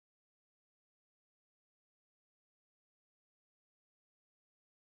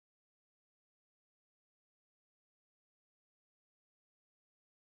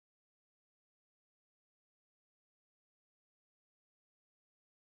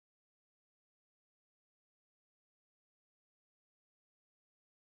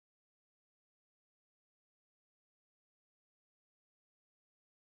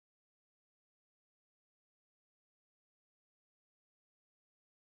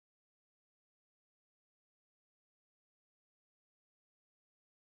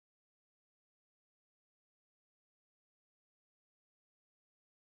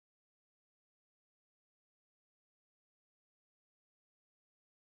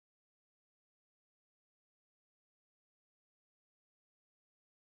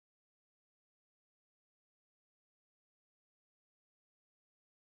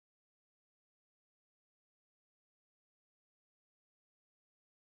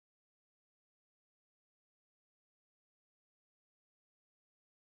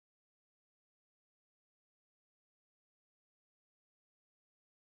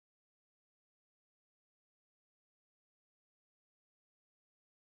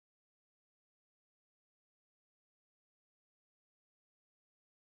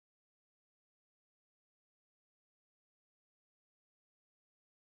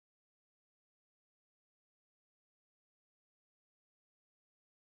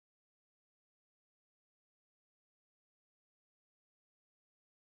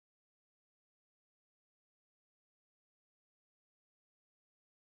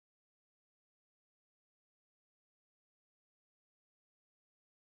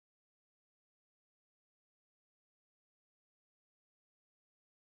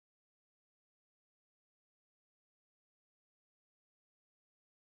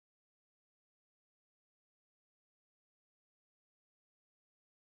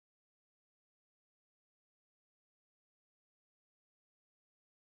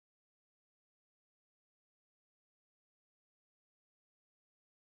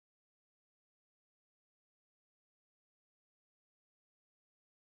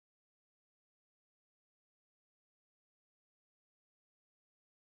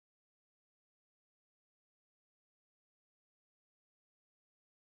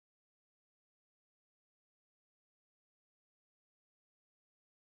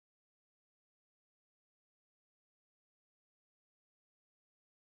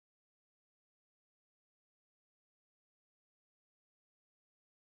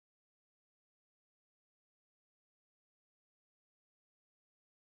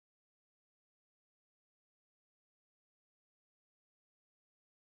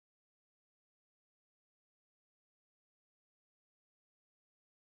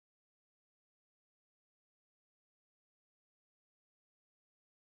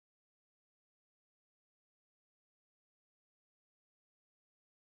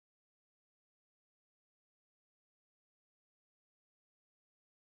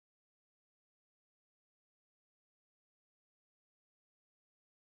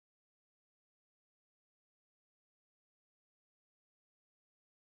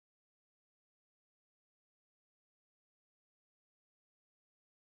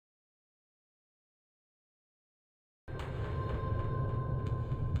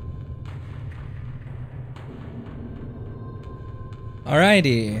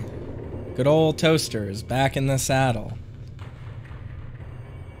Alrighty. Good old Toaster is back in the saddle.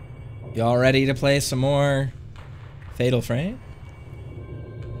 Y'all ready to play some more Fatal Frame?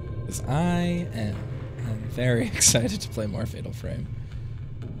 Because I am. I'm very excited to play more Fatal Frame.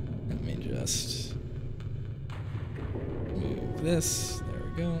 Let me just move this. There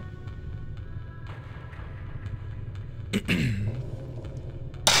we go.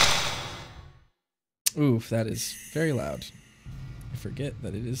 Oof, that is very loud. I forget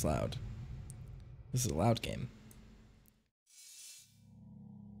that it is loud. This is a loud game.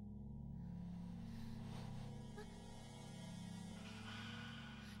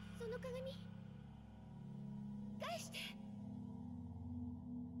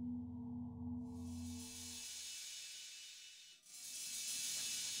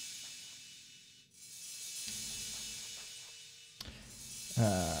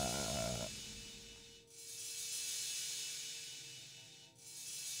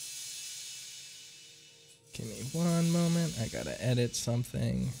 Give me one moment. I gotta edit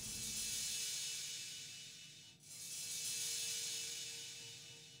something.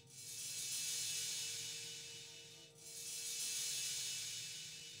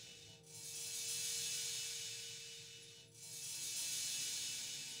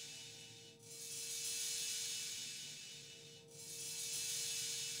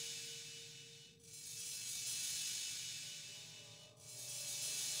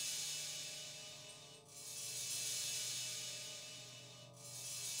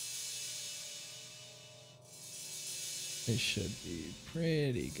 It should be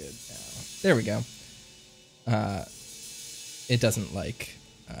pretty good now. There we go. It doesn't like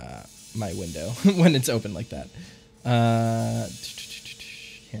my window when it's open like that.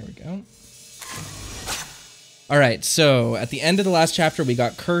 Here we go. All right, so at the end of the last chapter, we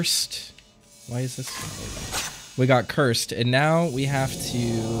got cursed. Why is this? We got cursed, and now we have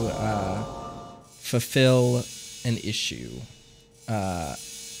to fulfill an issue.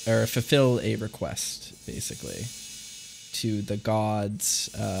 Or fulfill a request, basically, to the gods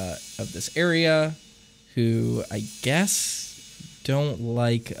of this area, who I guess don't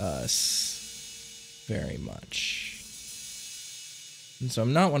like us very much. And so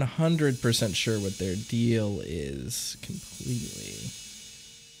I'm not 100% sure what their deal is completely.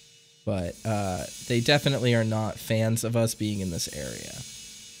 But they definitely are not fans of us being in this area.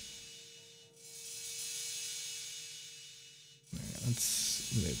 All right,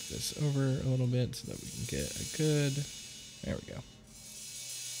 let's move this over a little bit so that we can get a good... There we go.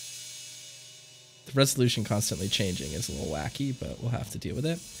 The resolution constantly changing is a little wacky, but we'll have to deal with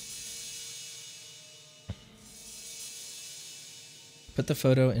it. Put the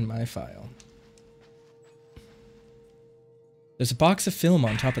photo in my file. There's a box of film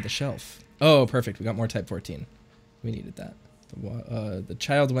on top of the shelf. Oh, perfect. We got more Type 14. We needed that. The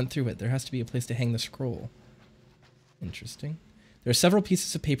child went through it. There has to be a place to hang the scroll. Interesting. There are several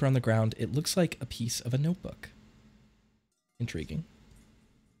pieces of paper on the ground. It looks like a piece of a notebook. Intriguing.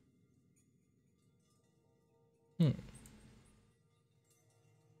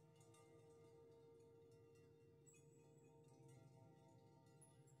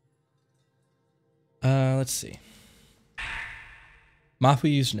 Let's see.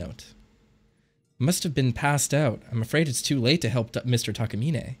 Mafuyu's note. Must have been passed out. I'm afraid it's too late to help Mr.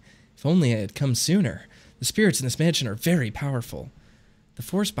 Takamine. If only I had come sooner. The spirits in this mansion are very powerful. The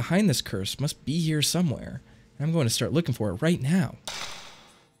force behind this curse must be here somewhere. I'm going to start looking for it right now.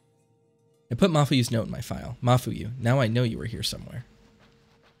 I put Mafuyu's note in my file. Mafuyu, now I know you were here somewhere.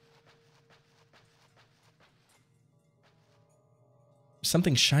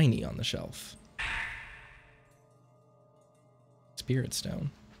 Something shiny on the shelf. Spirit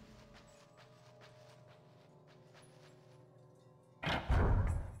stone.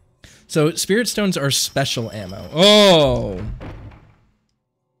 So spirit stones are special ammo. Oh!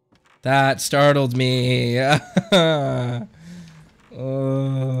 That startled me. Oh.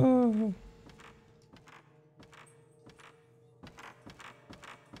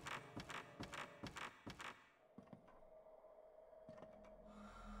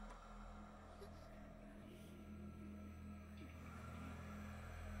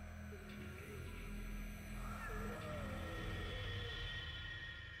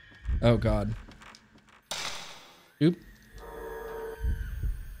 Oh God. Oop.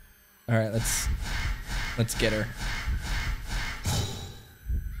 All right, let's get her.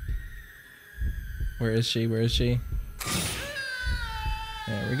 Where is she? Where is she?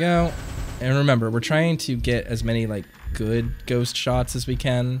 There we go. And remember, we're trying to get as many like good ghost shots as we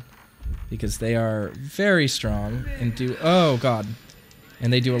can because they are very strong and do oh God.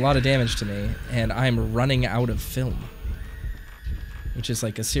 And they do a lot of damage to me and I'm running out of film. which is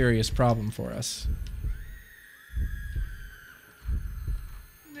like a serious problem for us.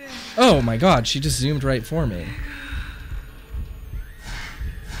 Oh my god, she just zoomed right for me.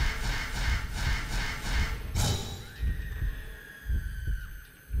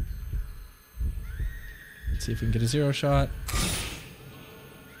 Let's see if we can get a zero shot.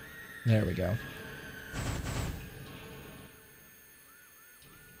 There we go.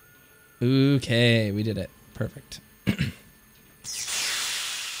 Okay, we did it. Perfect.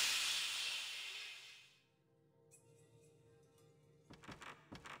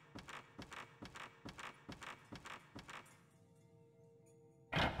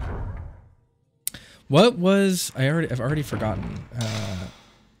 What was I've already forgotten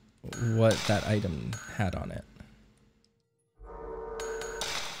what that item had on it.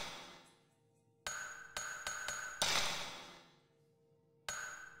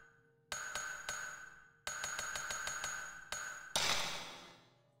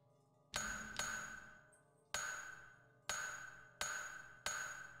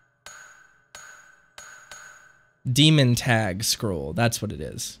 Demon tag scroll. That's what it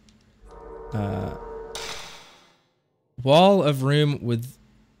is. Wall of room with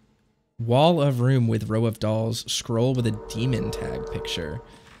row of dolls. Scroll with a demon tag picture.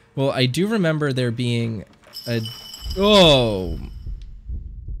 Well, I do remember there being a... Oh.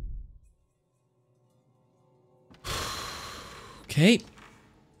 Okay.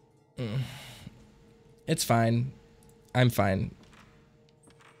 It's fine. I'm fine.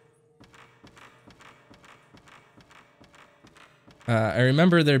 I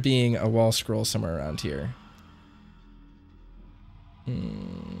remember there being a wall scroll somewhere around here.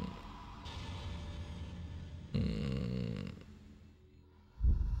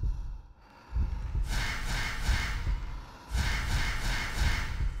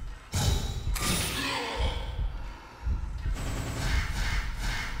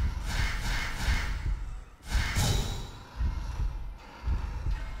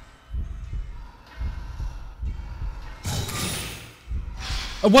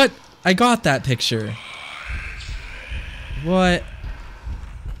 What? I got that picture. What?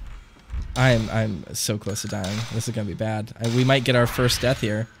 I'm so close to dying. This is gonna be bad. We might get our first death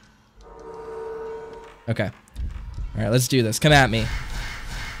here. Okay. All right, let's do this. Come at me.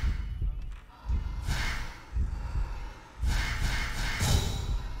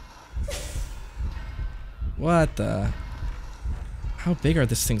 What the? How big are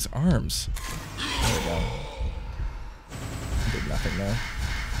this thing's arms? There we go. Did nothing though.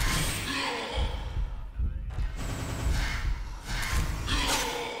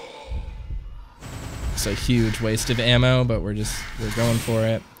 It's a huge waste of ammo, but we're going for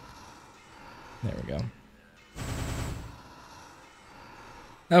it. There we go.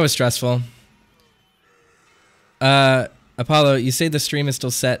 That was stressful. Apollo, you say the stream is still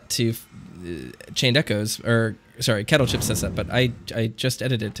set to Chained Echoes, or sorry, Kettle Chip says that, but I just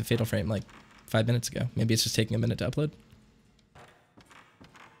edited it to Fatal Frame like 5 minutes ago. Maybe it's just taking a minute to upload.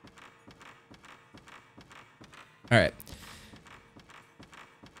 All right.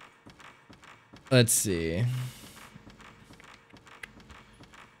 Let's see.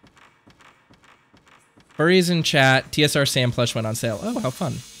 Furries in chat. TSR Sam plush went on sale. Oh, how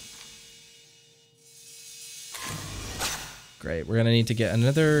fun. Great. We're going to need to get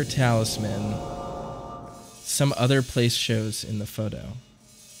another talisman. Some other place shows in the photo.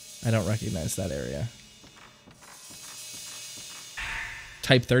 I don't recognize that area.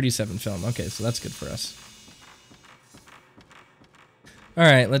 Type 37 film. Okay, so that's good for us. All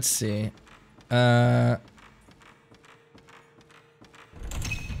right, let's see.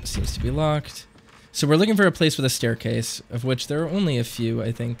 Seems to be locked. So we're looking for a place with a staircase, of which there are only a few,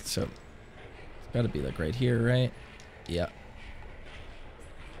 I think. So it's got to be like right here, right? Yeah.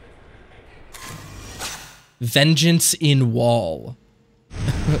 Vengeance in wall.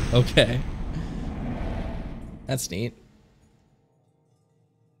 Okay. That's neat.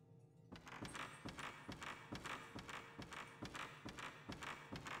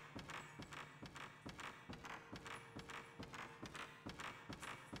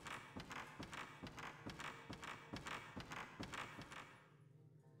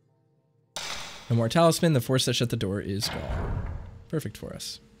 No more talisman. The force that shut the door is gone. Perfect for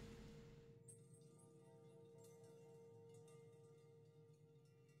us.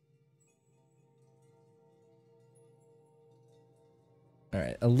 All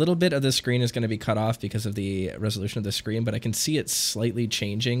right, a little bit of the screen is going to be cut off because of the resolution of the screen, but I can see it slightly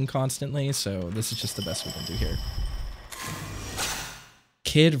changing constantly, so this is just the best we can do here.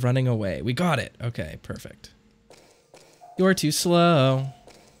 Kid running away. We got it. Okay, perfect. You're too slow.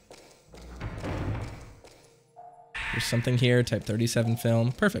 There's something here, type 37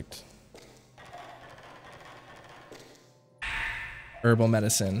 film. Perfect. Herbal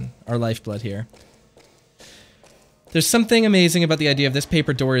medicine, our lifeblood here. There's something amazing about the idea of this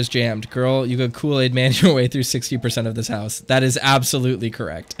paper door is jammed. Girl, you could Kool-Aid man your way through 60% of this house. That is absolutely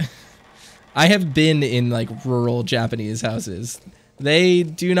correct. I have been in like rural Japanese houses. They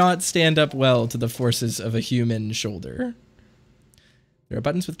do not stand up well to the forces of a human shoulder. There are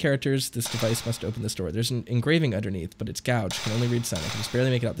buttons with characters. This device must open this door. There's an engraving underneath, but it's gouged. Can only read sign. I can just barely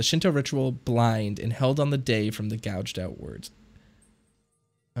make it out. The Shinto ritual, blind, and held on the day from the gouged out words.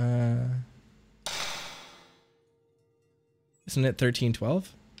 Isn't it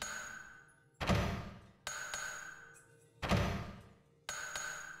 1312?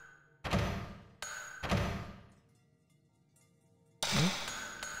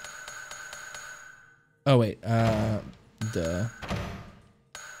 Oh wait, duh.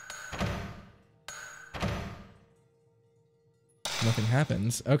 Nothing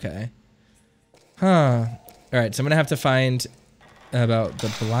happens. Okay. Huh. Alright, so I'm gonna have to find about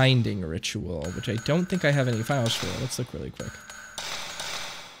the blinding ritual, which I don't think I have any files for. Let's look really quick.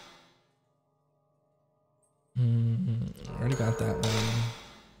 Already got that one.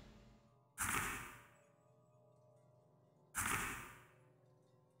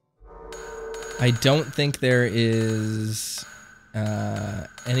 I don't think there is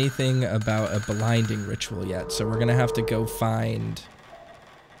anything about a blinding ritual yet, so we're gonna have to go find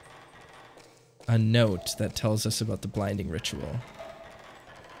a note that tells us about the blinding ritual.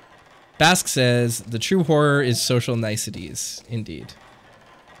 Basque says, the true horror is social niceties. Indeed.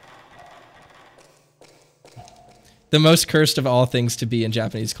 The most cursed of all things to be in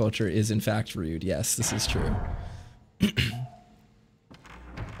Japanese culture is in fact rude. Yes, this is true.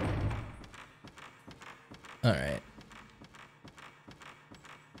 All right.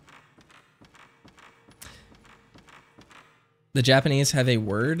 The Japanese have a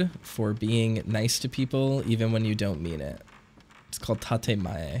word for being nice to people even when you don't mean it. It's called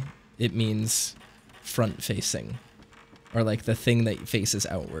tatemae. It means front facing, or like the thing that faces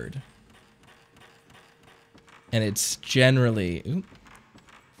outward. And it's generally, ooh,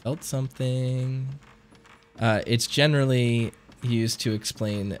 felt something. It's generally used to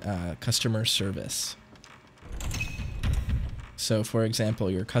explain customer service. So for example,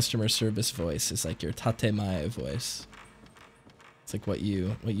 your customer service voice is like your tatemae voice. It's like what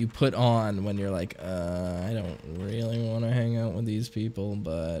you put on when you're like, I don't really want to hang out with these people,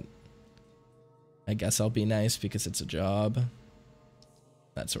 but I guess I'll be nice because it's a job.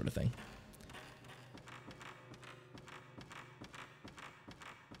 That sort of thing.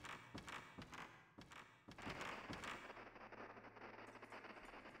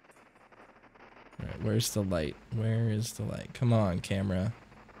 All right, where's the light? Where is the light? Come on, camera.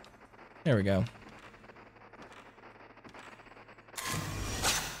 There we go.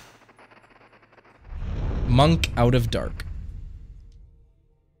 Monk out of dark.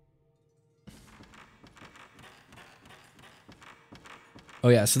 Oh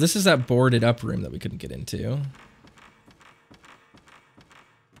yeah, so this is that boarded up room that we couldn't get into.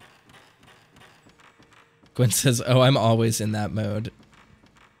 Gwen says, oh, I'm always in that mode.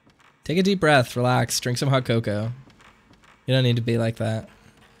 Take a deep breath, relax, drink some hot cocoa. You don't need to be like that.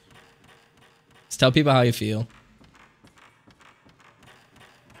 Just tell people how you feel.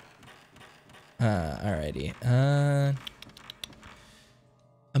 Alrighty.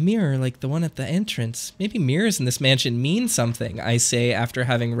 A mirror like the one at the entrance. Maybe mirrors in this mansion mean something, I say after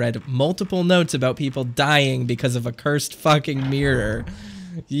having read multiple notes about people dying because of a cursed fucking mirror.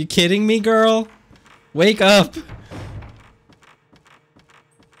 You kidding me, girl? Wake up!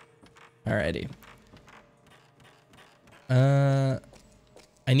 Alrighty. I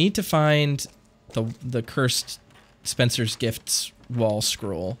need to find the cursed Spencer's Gifts wall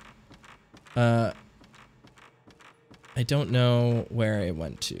scroll. I don't know where I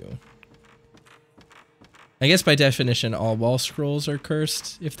went to. I guess by definition, all wall scrolls are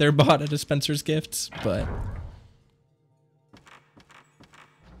cursed if they're bought at a Spencer's Gifts, but...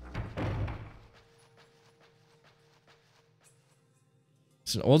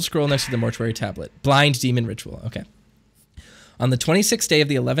 It's an old scroll next to the mortuary tablet. Blind demon ritual. Okay. On the 26th day of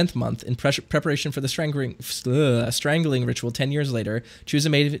the 11th month, in preparation for the strangling ritual 10 years later, choose a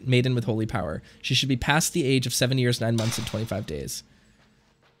maiden with holy power. She should be past the age of 7 years, 9 months, and 25 days.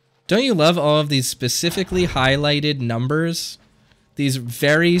 Don't you love all of these specifically highlighted numbers? These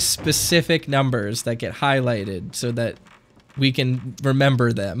very specific numbers that get highlighted so that we can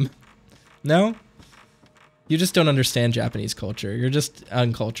remember them. No? You just don't understand Japanese culture. You're just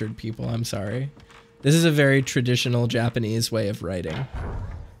uncultured people. I'm sorry. This is a very traditional Japanese way of writing.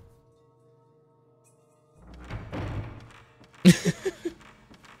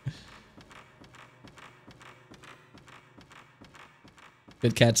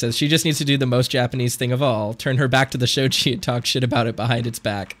 Good Cat says she just needs to do the most Japanese thing of all. Turn her back to the shoji and talk shit about it behind its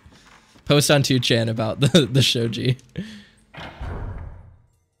back. Post on 2chan about the shoji.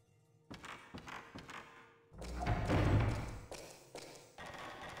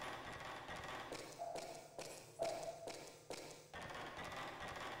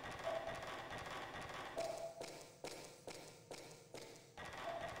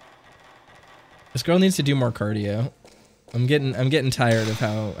 This girl needs to do more cardio. I'm getting tired of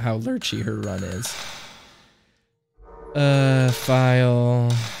how lurchy her run is.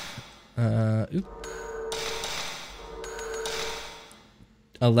 File. Oop.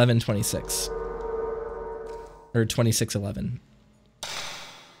 11:26 or 26:11.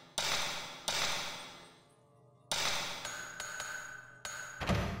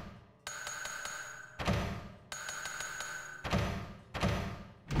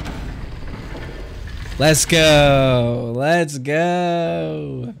 Let's go. Let's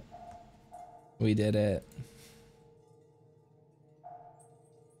go. We did it.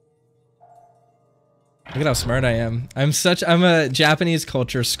 Look at how smart I am. I'm a Japanese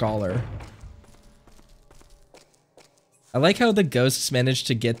culture scholar. I like how the ghosts managed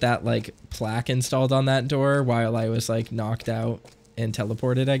to get that like plaque installed on that door while I was like knocked out and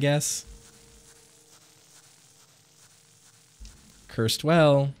teleported, I guess. Cursed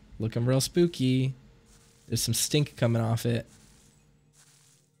well, looking real spooky. There's some stink coming off it.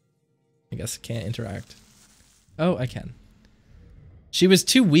 I guess I can't interact. Oh, I can. She was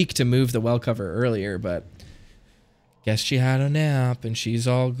too weak to move the well cover earlier, but guess she had a nap and she's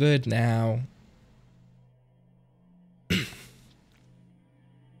all good now.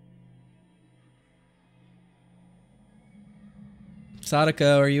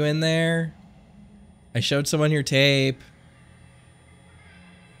 Sadako, are you in there? I showed someone your tape.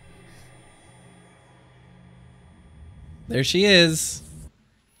 There she is.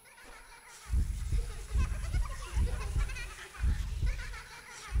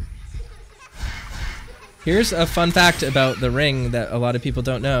 Here's a fun fact about the ring that a lot of people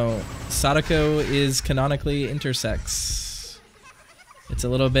don't know. Sadako is canonically intersex. It's a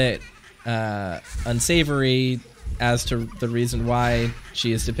little bit unsavory as to the reason why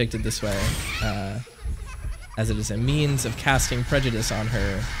she is depicted this way, as it is a means of casting prejudice on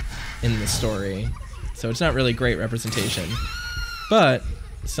her in the story. So it's not really great representation, but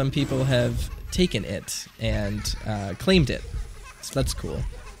some people have taken it and claimed it, so that's cool.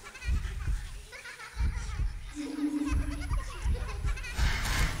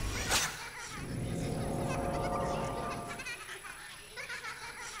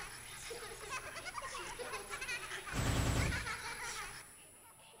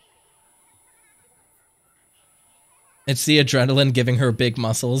 It's the adrenaline giving her big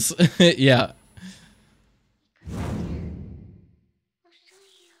muscles. Yeah.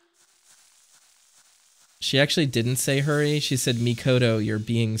 She actually didn't say hurry. She said, Mikoto,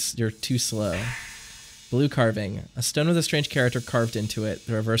 you're too slow. Blue carving. A stone with a strange character carved into it.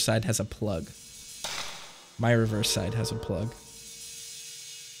 The reverse side has a plug. My reverse side has a plug.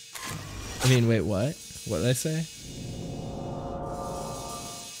 I mean, wait, what? What did I say?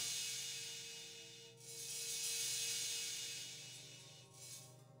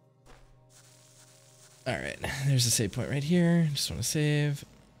 Alright, there's a save point right here. Just want to save.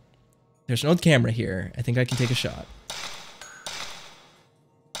 There's an old camera here. I think I can take a shot.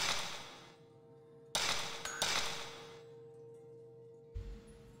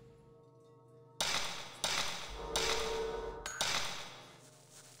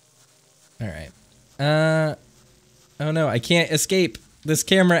 Alright. Oh no, I can't escape this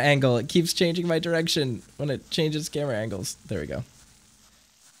camera angle. It keeps changing my direction when it changes camera angles. There we go.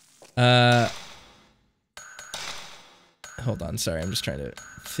 Hold on, sorry, I'm just trying to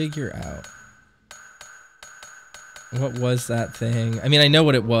figure out. What was that thing? I mean, I know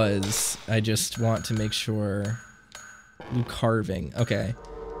what it was. I just want to make sure. Blue carving. Okay.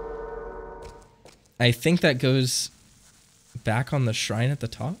 I think that goes back on the shrine at the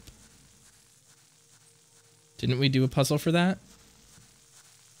top. Didn't we do a puzzle for that?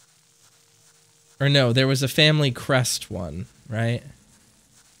 Or no, there was a family crest one, right?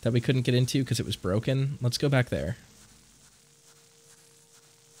 That we couldn't get into because it was broken. Let's go back there.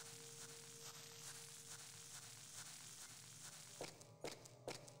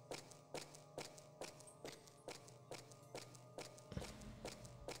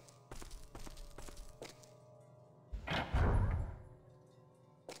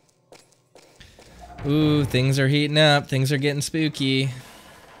 Ooh, things are heating up. Things are getting spooky.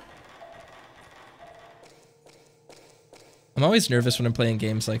 I'm I'm always nervous when I'm playing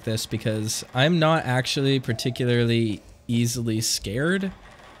games like this because I'm not actually particularly easily scared,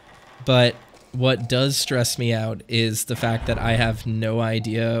 but what does stress me out is the fact that I have no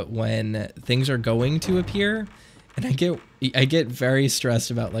idea when things are going to appear, and I get very stressed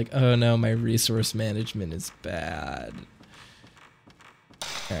about like, oh no, my resource management is bad.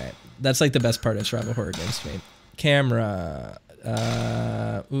 All right, that's like the best part of survival horror games to me. Camera.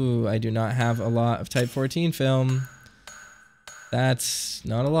 Ooh, I do not have a lot of Type 14 film. That's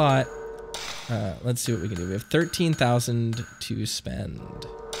not a lot. Let's see what we can do. We have 13,000 to spend.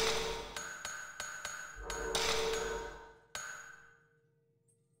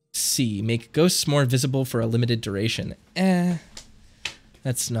 C, make ghosts more visible for a limited duration.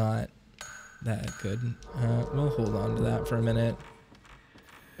 That's not that good. We'll hold on to that for a minute.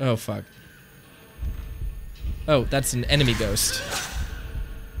 Oh, fuck. Oh, that's an enemy ghost.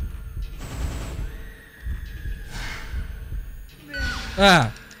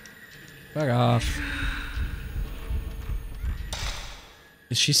 Ah! Fuck off.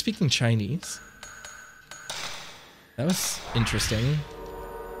 Is she speaking Chinese? That was interesting.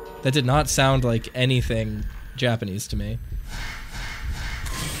 That did not sound like anything Japanese to me.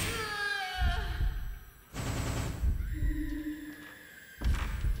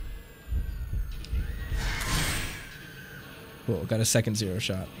 Cool, got a second zero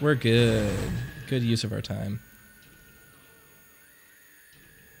shot. We're good. Good use of our time.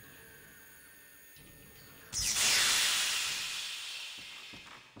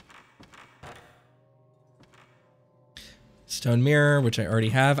 Stone mirror, which I already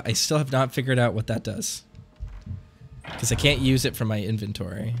have. I still have not figured out what that does, because I can't use it from my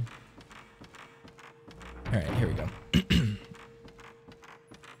inventory. All right, here we go.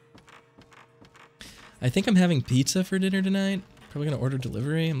 I think I'm having pizza for dinner tonight. Probably gonna order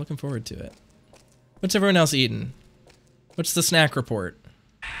delivery. I'm looking forward to it. What's everyone else eating? What's the snack report?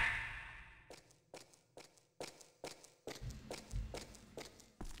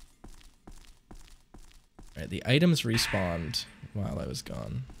 Alright, the items respawned while I was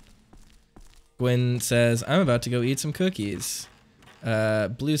gone. Gwen says, I'm about to go eat some cookies.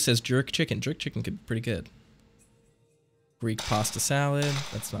 Blue says jerk chicken. Jerk chicken could be pretty good. Greek pasta salad.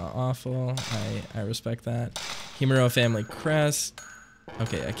 That's not awful. I respect that. Himuro family crest.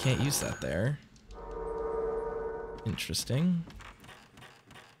 Okay, I can't use that there. Interesting.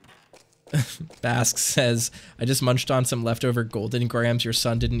 Bask says, I just munched on some leftover golden grams your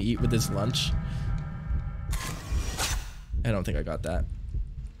son didn't eat with his lunch. I don't think I got that.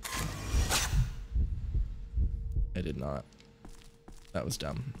 I did not. That was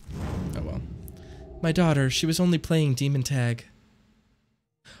dumb. Oh well. My daughter, she was only playing Demon Tag.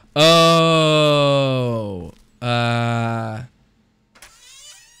 Oh.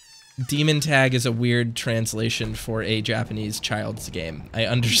 Demon Tag is a weird translation for a Japanese child's game. I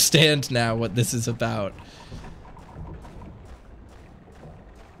understand now what this is about.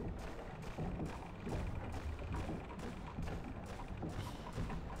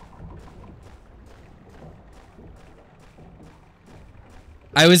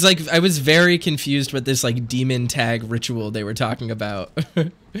 I was very confused what this like demon tag ritual they were talking about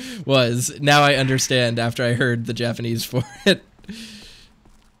was. Now I understand after I heard the Japanese for it.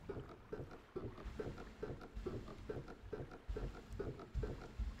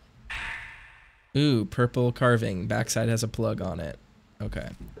 Ooh, purple carving. Backside has a plug on it. Okay.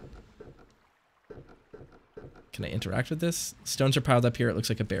 Can I interact with this? Stones are piled up here. It looks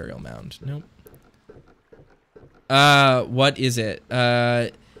like a burial mound. Nope. What is it?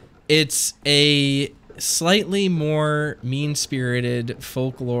 It's a slightly more mean-spirited,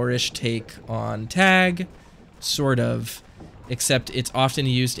 folklorish take on tag, sort of, except it's often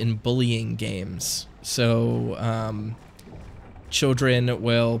used in bullying games. So, children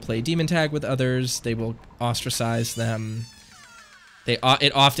will play demon tag with others. They will ostracize them. It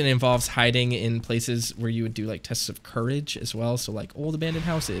often involves hiding in places where you would do like tests of courage as well. So like old abandoned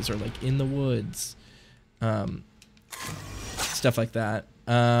houses or like in the woods. Stuff like that.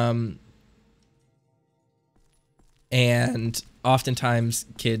 And oftentimes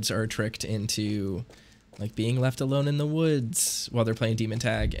kids are tricked into like being left alone in the woods while they're playing demon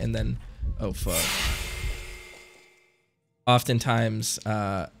tag, and then, oh fuck. Oftentimes,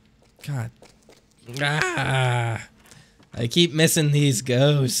 God. I keep missing these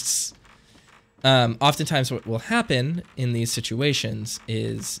ghosts. Oftentimes what will happen in these situations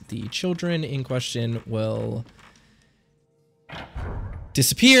is the children in question will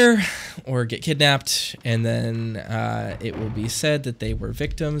disappear or get kidnapped, and then it will be said that they were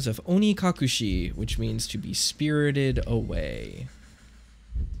victims of Oni Kakushi, which means to be spirited away.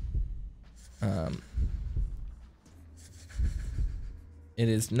 It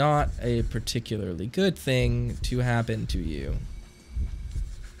is not a particularly good thing to happen to you.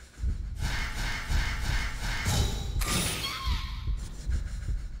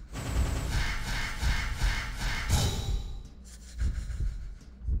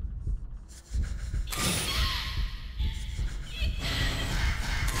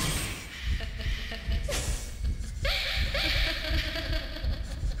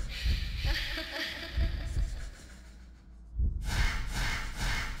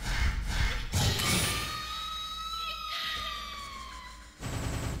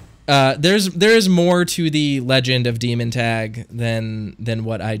 There is more to the legend of Demon Tag than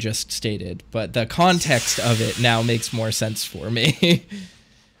what I just stated, but the context of it now makes more sense for me.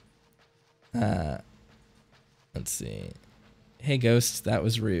 Let's see. Hey, Ghost, that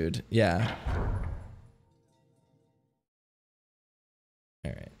was rude. Yeah.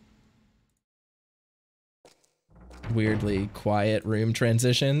 All right. Weirdly quiet room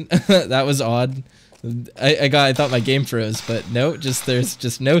transition. That was odd. I thought my game froze, but no, there's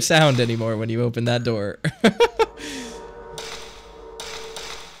just no sound anymore when you open that door.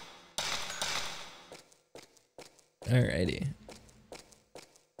 Alrighty.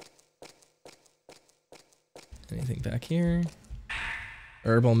 Anything back here?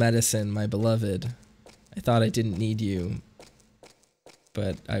 Herbal medicine, my beloved. I thought I didn't need you,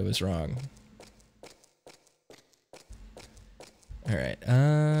 but I was wrong. Alright,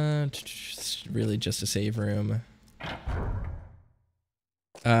 really just a save room.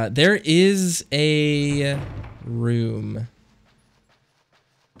 There is a room,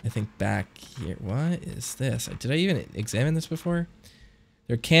 I think, back here. What is this? Did I even examine this before?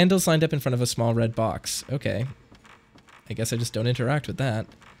 There are candles lined up in front of a small red box. Okay. I guess I just don't interact with that.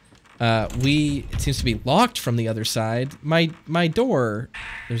 It seems to be locked from the other side. My door,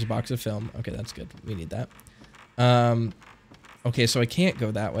 there's a box of film. Okay, that's good. We need that. Okay, so I can't go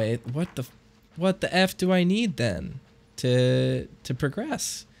that way. What the F do I need then to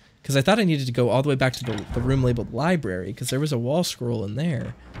progress? Because I thought I needed to go all the way back to the room labeled library, because there was a wall scroll in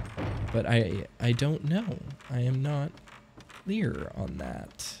there. But I don't know. I am not clear on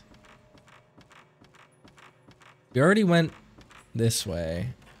that. We already went this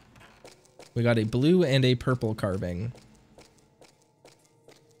way. We got a blue and a purple carving.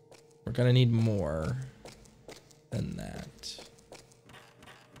 We're gonna need more than that,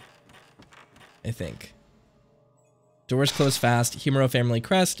 I think. Doors close fast. Himuro family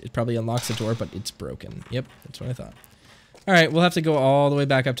crest. It probably unlocks the door, but it's broken. Yep, that's what I thought. All right, we'll have to go all the way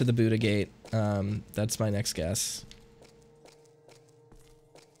back up to the Buddha gate. That's my next guess.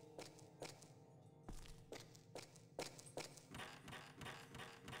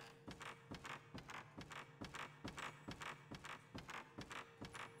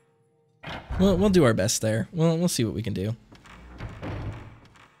 We'll do our best there. We'll see what we can do.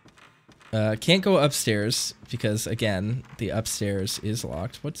 Can't go upstairs because, again, the upstairs is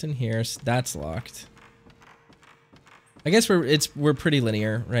locked. What's in here? That's locked. I guess we're pretty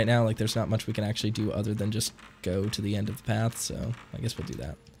linear right now. Like, there's not much we can actually do other than just go to the end of the path. So I guess we'll do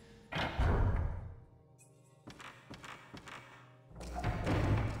that.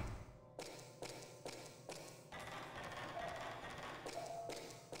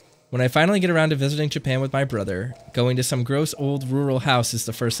 When I finally get around to visiting Japan with my brother, going to some gross old rural house is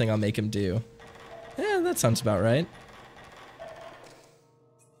the first thing I'll make him do. Yeah, that sounds about right.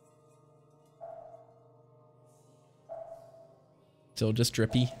 Still just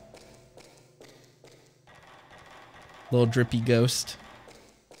drippy. Little drippy ghost.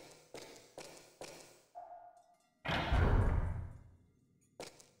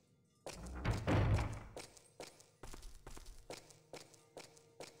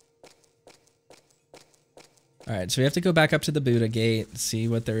 Alright, so we have to go back up to the Buddha gate, see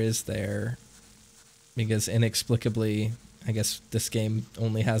what there is there. Because inexplicably, I guess this game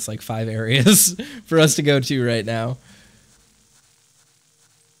only has like 5 areas for us to go to right now.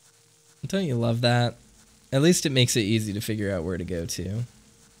 Don't you love that? At least it makes it easy to figure out where to go to.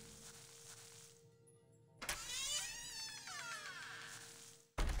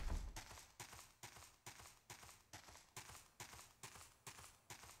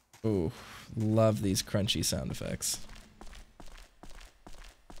 Ooh, love these crunchy sound effects.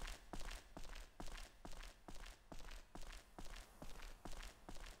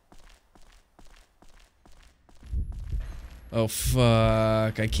 Oh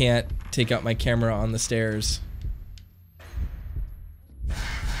fuck, I can't take out my camera on the stairs.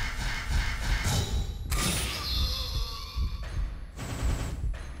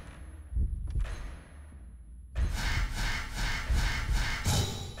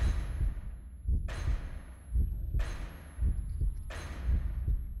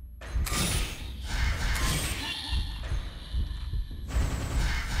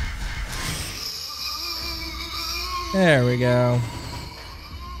 There we go.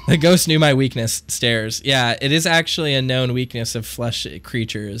 The ghost knew my weakness, stairs. Yeah, it is actually a known weakness of flesh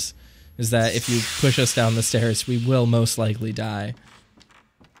creatures, is that if you push us down the stairs, we will most likely die.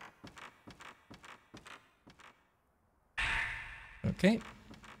 Okay.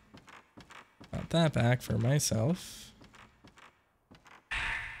 Got that back for myself.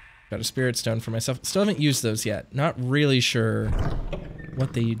 Got a spirit stone for myself. Still haven't used those yet. Not really sure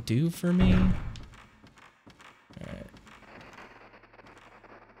what they do for me. Alright.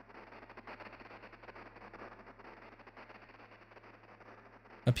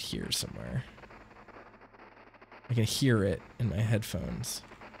 Up here somewhere. I can hear it in my headphones.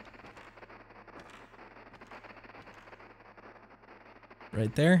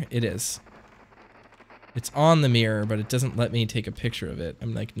 Right there? It is. It's on the mirror, but it doesn't let me take a picture of it.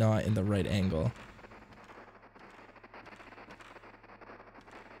 I'm like not in the right angle.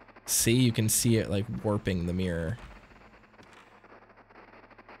 See, you can see it like warping the mirror.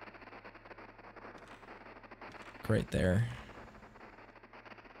 Right there.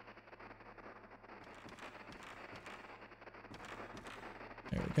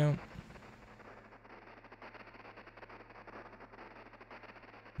 There we go.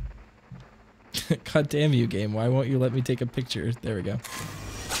 God damn you, game. Why won't you let me take a picture? There we go.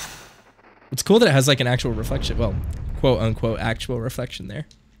 It's cool that it has like an actual reflection. Well, quote unquote actual reflection there.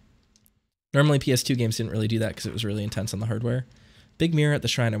 Normally PS2 games didn't really do that because it was really intense on the hardware. Big mirror at the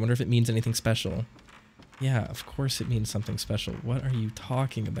shrine. I wonder if it means anything special. Yeah, of course it means something special. What are you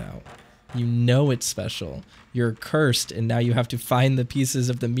talking about? You know it's special. You're cursed and now you have to find the pieces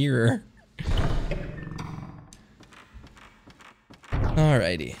of the mirror.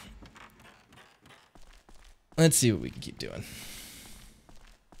 Alrighty. Let's see what we can keep doing.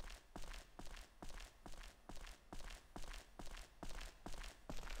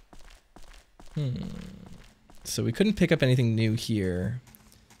 So we couldn't pick up anything new here.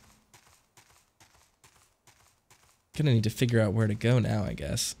 Gonna need to figure out where to go now, I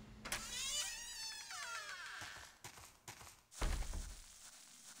guess.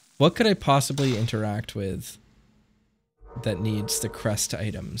 What could I possibly interact with that needs the crest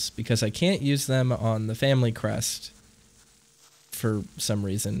items? Because I can't use them on the family crest for some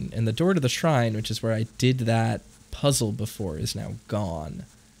reason. And the door to the shrine, which is where I did that puzzle before, is now gone.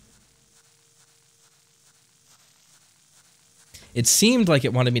 It seemed like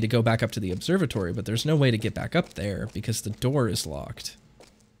it wanted me to go back up to the observatory, but there's no way to get back up there because the door is locked.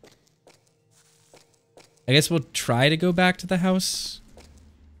 I guess we'll try to go back to the house.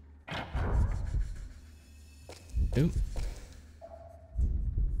 Ooh.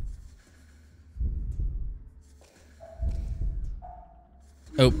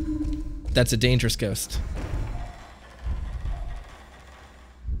 Oh, that's a dangerous ghost.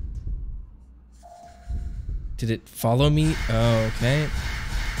 Did it follow me? Oh, okay.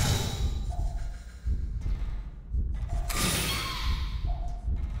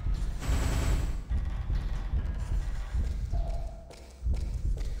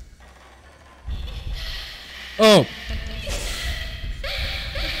 Oh!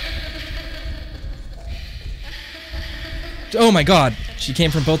 Oh my god! She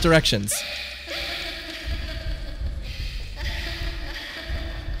came from both directions.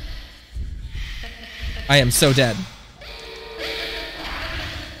 I am so dead.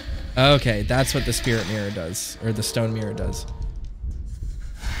 Okay, that's what the spirit mirror does. Or the stone mirror does.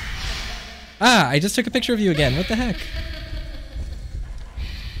 Ah, I just took a picture of you again. What the heck?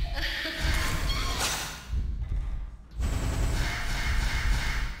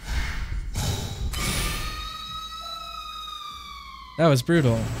 That was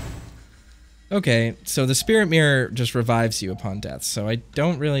brutal. Okay, so the spirit mirror just revives you upon death, so I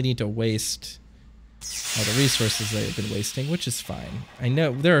don't really need to waste all the resources that I've been wasting, which is fine. I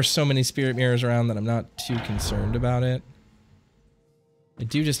know there are so many spirit mirrors around that I'm not too concerned about it. I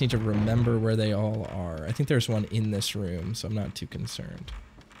do just need to remember where they all are. I think there's one in this room, so I'm not too concerned.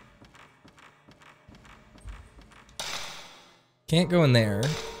 Can't go in there.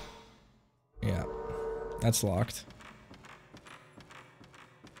 Yeah, that's locked.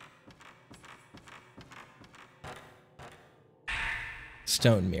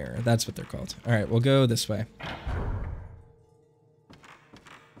 Stone mirror, that's what they're called. All right, we'll go this way.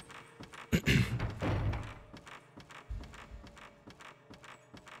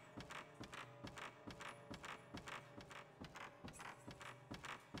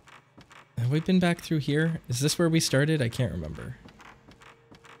 Have we been back through here? Is this where we started? I can't remember.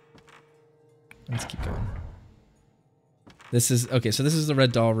 Let's keep going. This is, okay, so this is the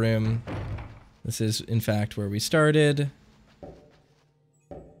red doll room. This is, in fact, where we started.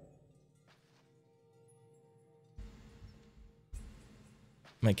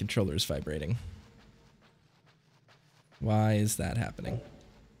 My controller is vibrating. Why is that happening?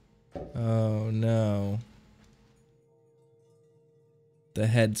 Oh no. The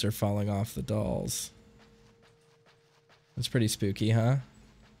heads are falling off the dolls. That's pretty spooky, huh?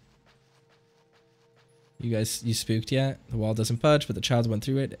 You guys, you spooked yet? The wall doesn't budge, but the child went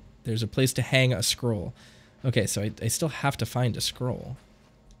through it. There's a place to hang a scroll. Okay, so I still have to find a scroll.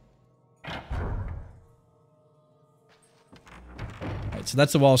 Alright, so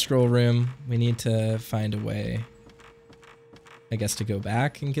that's the wall scroll room. We need to find a way, I guess, to go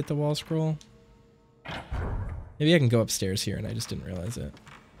back and get the wall scroll. Maybe I can go upstairs here and I just didn't realize it.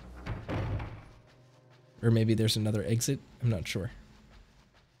 Or maybe there's another exit. I'm not sure.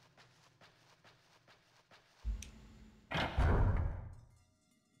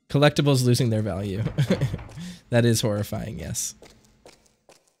 Collectibles losing their value. That is horrifying, yes.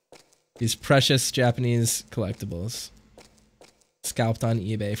 These precious Japanese collectibles. Scalped on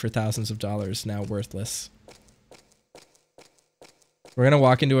eBay for thousands of dollars, now worthless. We're gonna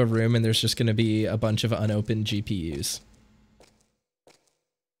walk into a room and there's just gonna be a bunch of unopened GPUs.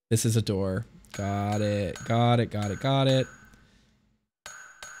 This is a door. Got it, got it, got it, got it.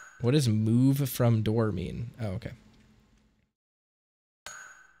 What does move from door mean? Oh, okay.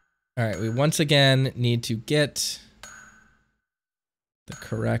 Alright, we once again need to get the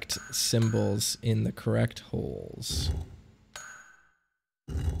correct symbols in the correct holes.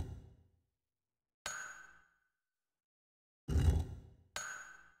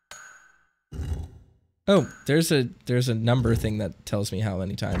 Oh, there's a number thing that tells me how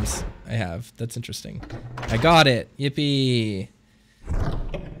many times I have. That's interesting. I got it. Yippee.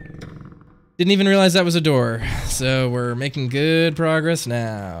 Didn't even realize that was a door. So we're making good progress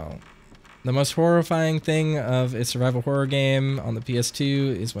now. The most horrifying thing of a survival horror game on the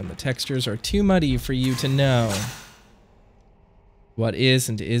PS2 is when the textures are too muddy for you to know what is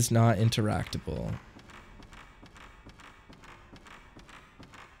and is not interactable.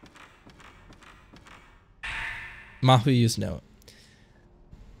 Mafuyu's note.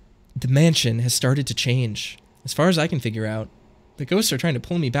 The mansion has started to change. As far as I can figure out, the ghosts are trying to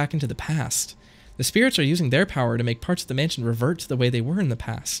pull me back into the past. The spirits are using their power to make parts of the mansion revert to the way they were in the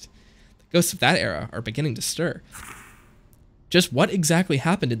past. The ghosts of that era are beginning to stir. Just what exactly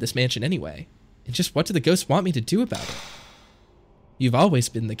happened in this mansion anyway? And just what do the ghosts want me to do about it? You've always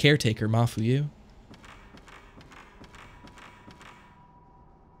been the caretaker, Mafuyu.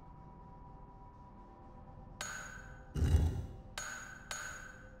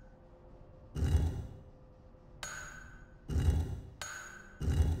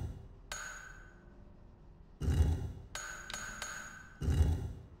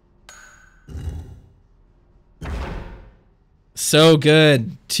 So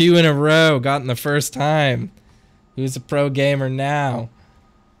good. 2 in a row. Gotten the first time. Who's a pro gamer now?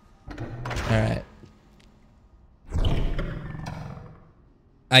 Alright.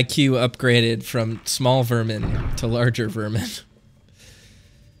 IQ upgraded from small vermin to larger vermin.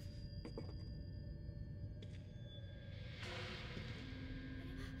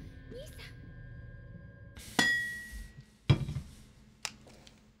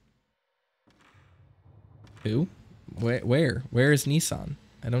 Who? Where? Where is Nissan?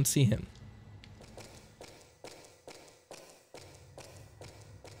 I don't see him.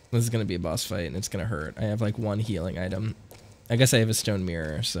 This is gonna be a boss fight and it's gonna hurt. I have like 1 healing item. I guess I have a stone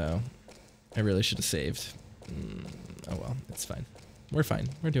mirror, so I really should have saved. Oh well, it's fine. We're fine.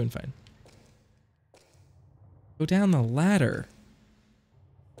 We're doing fine. Go down the ladder.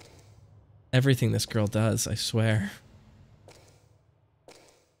 Everything this girl does, I swear.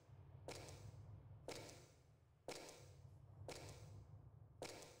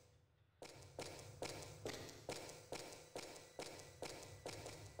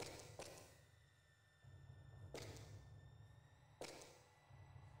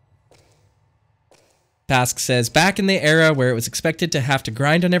 Task says, back in the era where it was expected to have to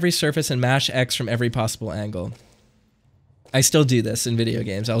grind on every surface and mash X from every possible angle. I still do this in video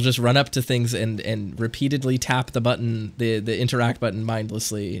games. I'll just run up to things and repeatedly tap the button, the interact button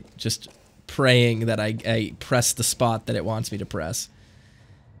mindlessly, just praying that I press the spot that it wants me to press.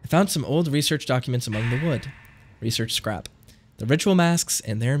 I found some old research documents among the wood. Research scrap. The ritual masks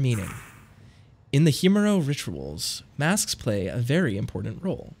and their meaning. In the Himuro rituals, masks play a very important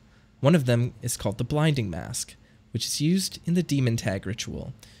role. One of them is called the blinding mask, which is used in the demon tag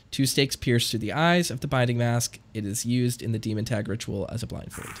ritual. 2 stakes pierced through the eyes of the binding mask. It is used in the demon tag ritual as a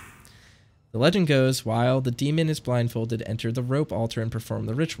blindfold. The legend goes, while the demon is blindfolded, enter the rope altar and perform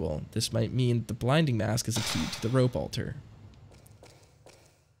the ritual. This might mean the blinding mask is a key to the rope altar.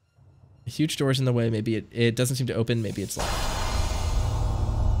 A huge door's in the way. Maybe it doesn't seem to open. Maybe it's locked.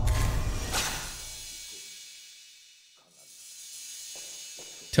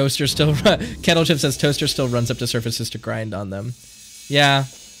 Toaster still Kettle Chip says Toaster still runs up to surfaces to grind on them. Yeah.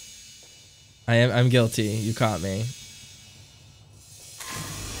 I'm guilty. You caught me.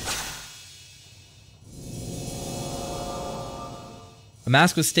 A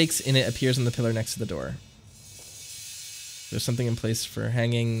mask with stakes in it appears on the pillar next to the door. There's something in place for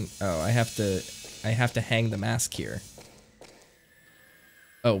hanging. Oh, I have to hang the mask here.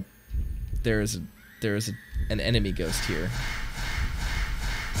 Oh, there is an enemy ghost here.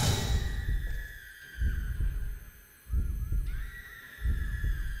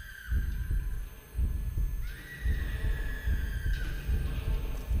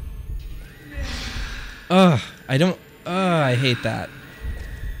 Ugh, I hate that.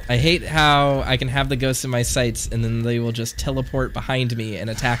 I hate how I can have the ghosts in my sights and then they will just teleport behind me and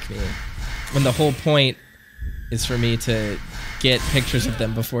attack me. When the whole point is for me to get pictures of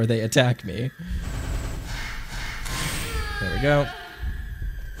them before they attack me. There we go.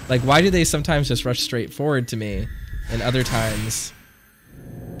 Like, why do they sometimes just rush straight forward to me and other times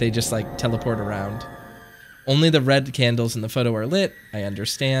they just like teleport around? Only the red candles in the photo are lit. I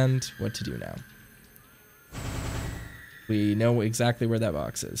understand what to do now. We know exactly where that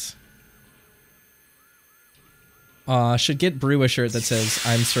box is. Should get Brew a shirt that says,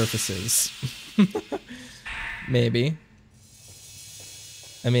 I'm surfaces. Maybe.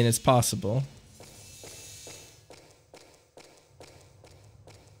 I mean, it's possible.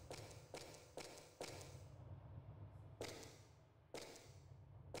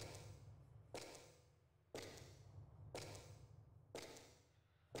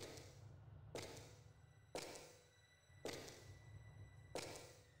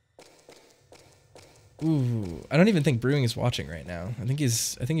 Ooh, I don't even think Brewing is watching right now. I think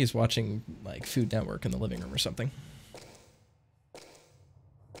he's watching like Food Network in the living room or something.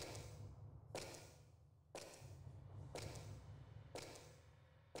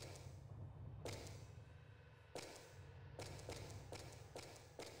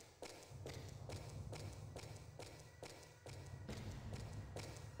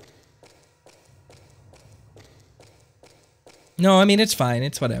 No, I mean, it's fine.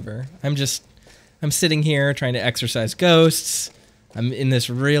 It's whatever. I'm sitting here trying to exorcise ghosts. I'm in this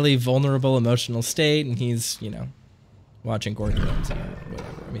really vulnerable emotional state, and he's, you know, watching Gordon Ramsay or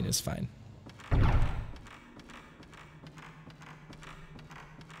whatever. I mean, it's fine.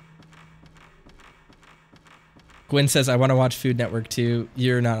 Gwen says, I want to watch Food Network too.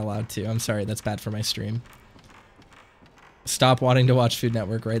 You're not allowed to. I'm sorry. That's bad for my stream. Stop wanting to watch Food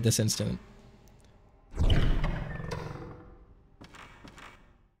Network right this instant.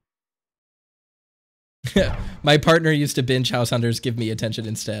 My partner used to binge House Hunters. Give me attention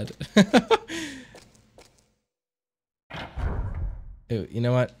instead. Ooh, you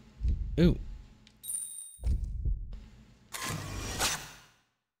know what? Ooh.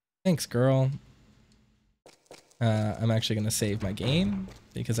 Thanks, girl. I'm actually going to save my game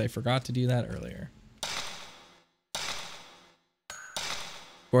because I forgot to do that earlier.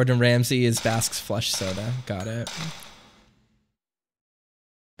 Gordon Ramsay is Basque's flush soda. Got it.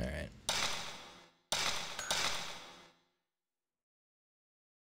 All right.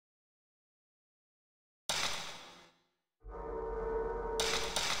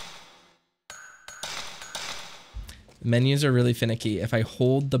 Menus are really finicky. If I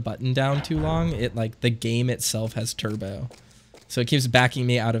hold the button down too long, it like the game itself has turbo. So it keeps backing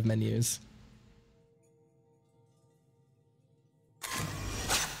me out of menus.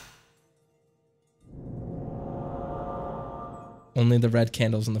 Only the red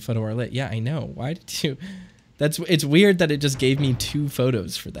candles in the photo are lit. Yeah, I know. Why did you... It's weird that it just gave me 2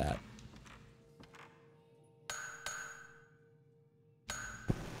 photos for that.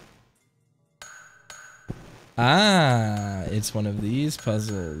 Ah, it's one of these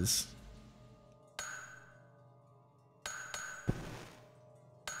puzzles.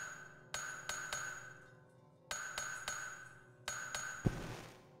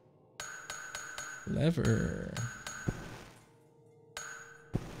 Lever.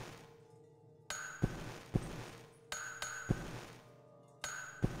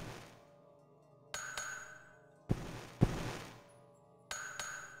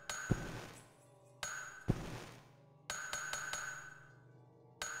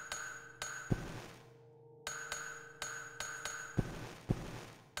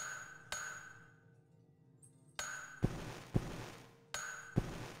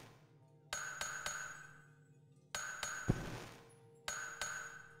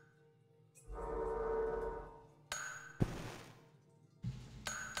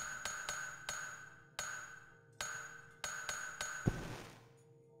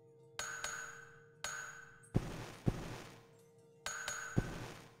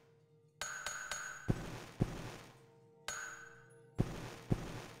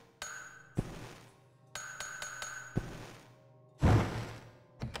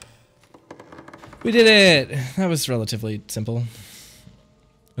 We did it! That was relatively simple.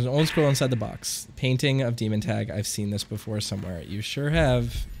 There's an old scroll inside the box. Painting of Demon Tag. I've seen this before somewhere. You sure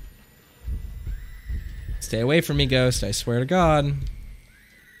have. Stay away from me, ghost. I swear to God.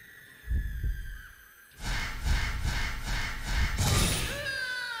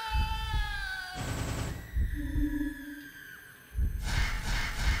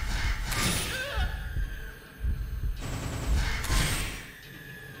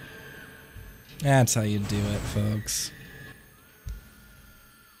 That's how you do it, folks.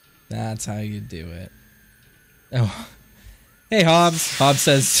 That's how you do it. Oh. Hey, Hobbs. Hobbs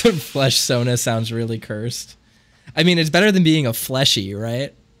says flesh Sona sounds really cursed. I mean, it's better than being a fleshy,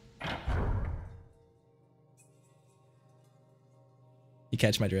 right? You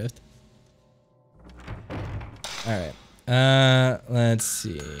catch my drift? Alright. Let's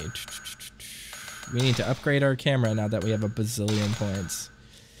see. We need to upgrade our camera now that we have a bazillion points.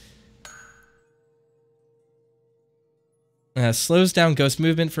 Slows down ghost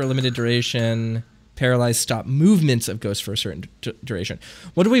movement for a limited duration. Paralyze stop movements of ghosts for a certain duration.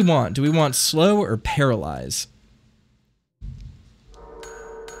 What do we want? Do we want slow or paralyze?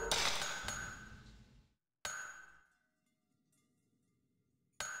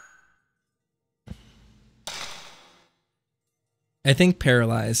 I think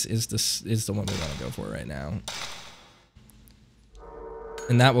paralyze is the one we want to go for right now.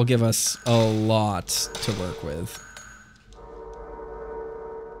 And that will give us a lot to work with.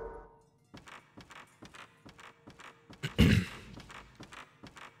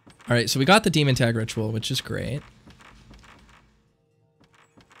 All right, so we got the demon tag ritual, which is great.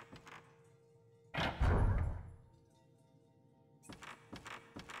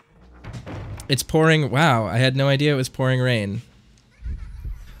 It's pouring. Wow, I had no idea it was pouring rain.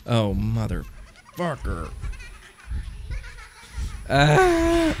 Oh, motherfucker.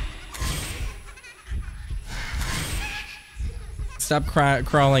 Stop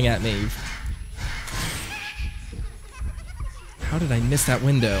crawling at me. How did I miss that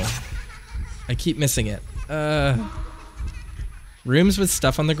window? I keep missing it. Rooms with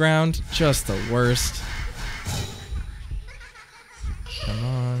stuff on the ground, just the worst. Come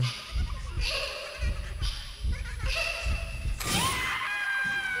on.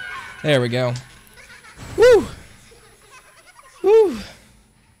 There we go. Woo! Woo!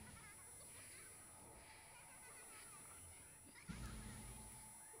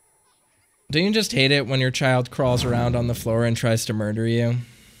 Don't you just hate it when your child crawls around on the floor and tries to murder you?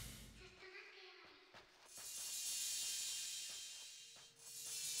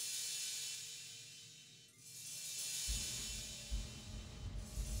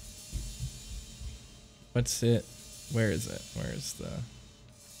 What's it? Where is it? Where's the...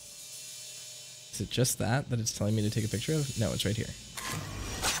 Is it just that it's telling me to take a picture of? No, it's right here.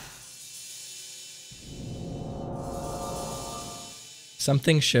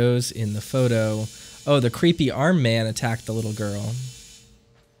 Something shows in the photo. Oh, the creepy arm man attacked the little girl.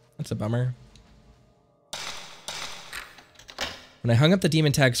 That's a bummer. When I hung up the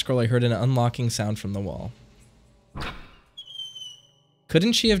demon tag scroll, I heard an unlocking sound from the wall.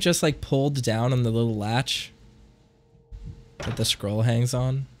 Couldn't she have just like pulled down on the little latch that the scroll hangs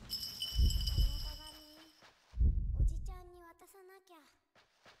on?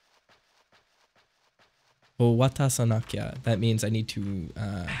 Oh, watasanakya. That means I need to,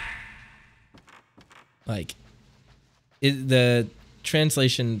 the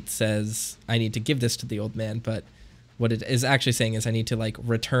translation says I need to give this to the old man, but what it is actually saying is I need to, like,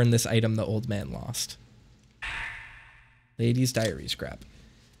 return this item the old man lost. Lady's diary scrap.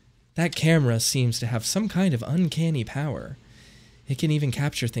 That camera seems to have some kind of uncanny power. It can even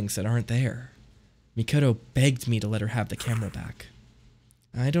capture things that aren't there. Mikoto begged me to let her have the camera back.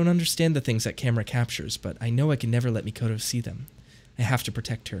 I don't understand the things that camera captures, but I know I can never let Mikoto see them. I have to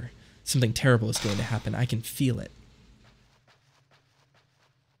protect her. Something terrible is going to happen. I can feel it.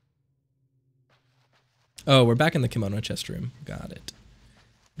 Oh, we're back in the kimono chest room. Got it.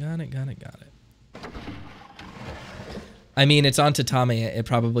 Got it. I mean, it's on tatami. It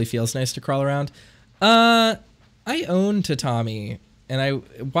probably feels nice to crawl around. I own tatami. And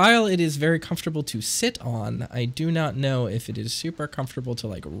while it is very comfortable to sit on, I do not know if it is super comfortable to,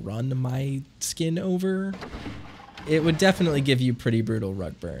 like, run my skin over. It would definitely give you pretty brutal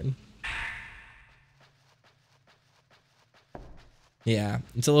rug burn. Yeah,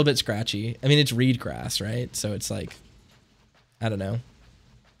 it's a little bit scratchy. I mean, it's reed grass, right? So it's like, I don't know.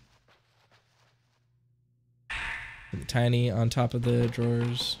 Tiny on top of the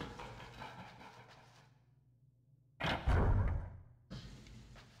drawers.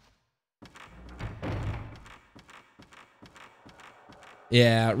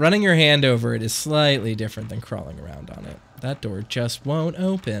 Yeah, running your hand over it is slightly different than crawling around on it. That door just won't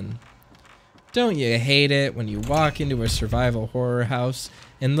open. Don't you hate it when you walk into a survival horror house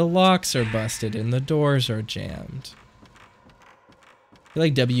and the locks are busted and the doors are jammed? I feel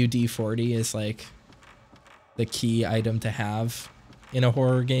like WD-40 is like the key item to have in a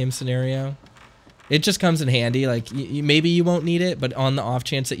horror game scenario. It just comes in handy. Like maybe you won't need it, but on the off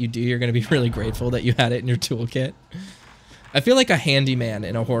chance that you do, you're going to be really grateful that you had it in your toolkit. I feel like a handyman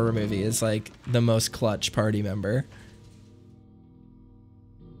in a horror movie is like the most clutch party member.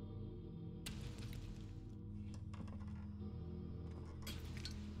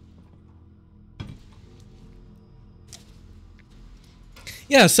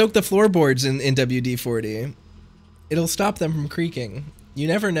 Yeah, soak the floorboards in WD-40. It'll stop them from creaking. You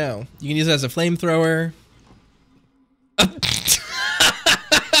never know. You can use it as a flamethrower.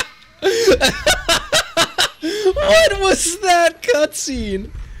 What was that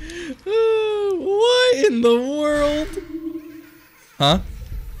cutscene? What in the world? Huh?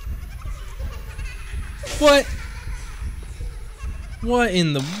 What? What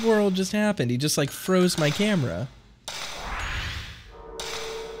in the world just happened? He just like froze my camera.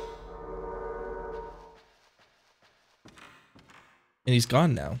 And he's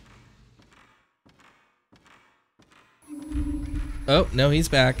gone now. Oh, no, he's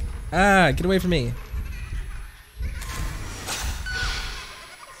back. Ah, get away from me.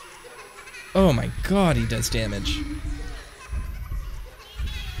 Oh my god, he does damage.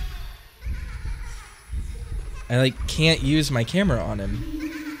 I like can't use my camera on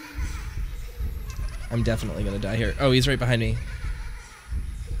him. I'm definitely gonna die here. Oh, he's right behind me.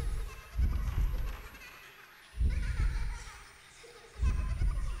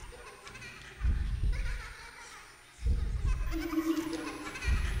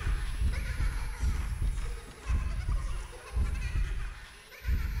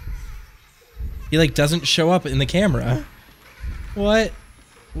 He like doesn't show up in the camera. What?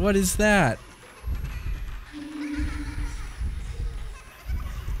 What is that?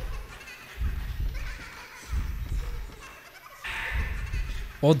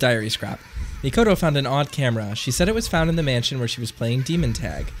 Old diary scrap. Mikoto found an odd camera. She said it was found in the mansion where she was playing demon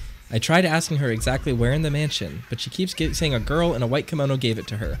tag. I tried asking her exactly where in the mansion, but she keeps saying a girl in a white kimono gave it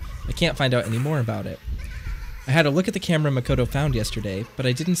to her. I can't find out any more about it. I had a look at the camera Makoto found yesterday, but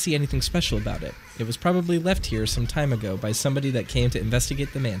I didn't see anything special about it. It was probably left here some time ago by somebody that came to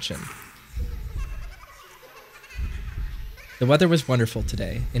investigate the mansion. The weather was wonderful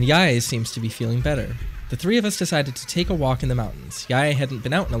today, and Yae seems to be feeling better. The three of us decided to take a walk in the mountains. Yae hadn't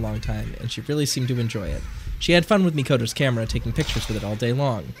been out in a long time, and she really seemed to enjoy it. She had fun with Mikoto's camera, taking pictures with it all day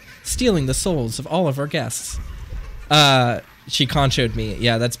long, stealing the souls of all of our guests. She conchoed me.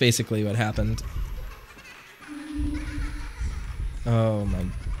 Yeah, that's basically what happened. Oh my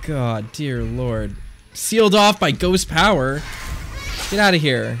god, dear lord. Sealed off by ghost power. Get out of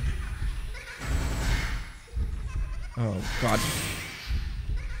here. Oh god.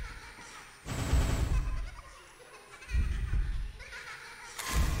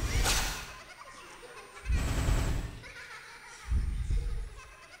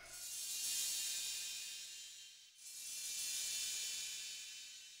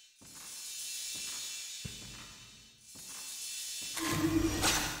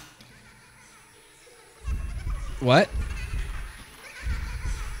 What?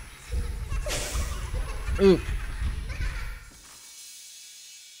 Ooh.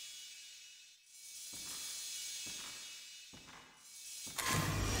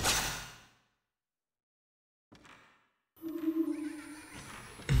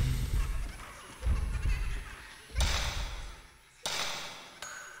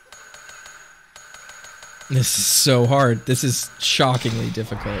 This is so hard. This is shockingly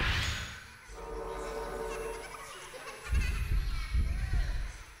difficult.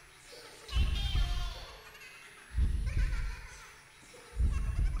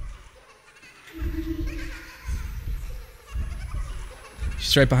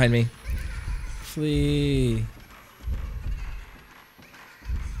 She's right behind me. Flee.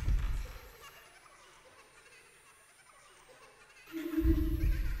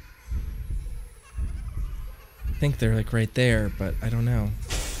 I think they're like right there, but I don't know.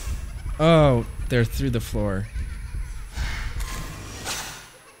 Oh, they're through the floor.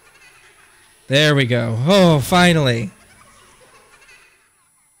 There we go. Oh, finally.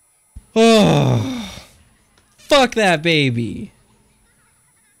 Oh, fuck that baby.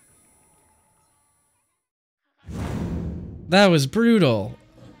 That was brutal.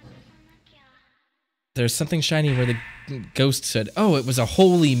 There's something shiny where the ghost said, oh, it was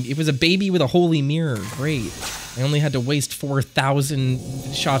a baby with a holy mirror. Great. I only had to waste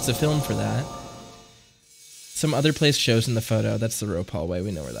 4,000 shots of film for that. Some other place shows in the photo. That's the rope hallway.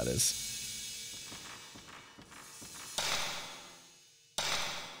 We know where that is.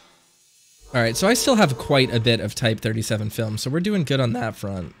 All right, so I still have quite a bit of Type 37 film, so we're doing good on that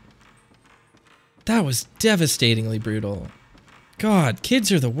front. That was devastatingly brutal. God,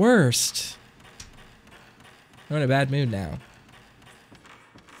 kids are the worst. I'm in a bad mood now.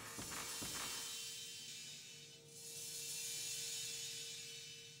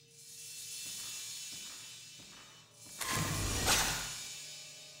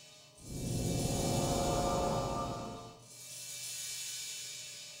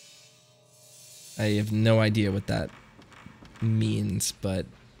 I have no idea what that means, but...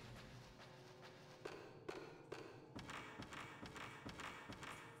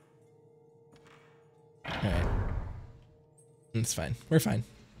 Alright. It's fine. We're fine.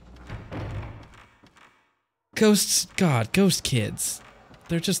 Ghosts, God, ghost kids.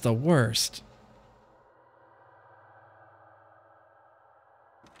 They're just the worst.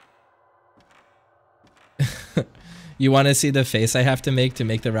 You want to see the face I have to make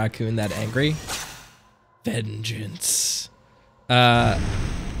the raccoon that angry? Vengeance.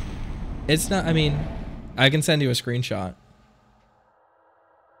 It's not, I mean, I can send you a screenshot.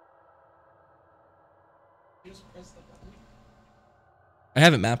 I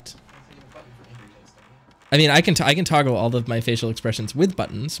have it mapped. I mean, I can toggle all of my facial expressions with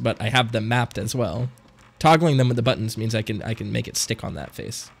buttons, but I have them mapped as well. Toggling them with the buttons means I can make it stick on that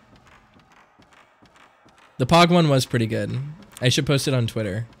face. The Pog one was pretty good. I should post it on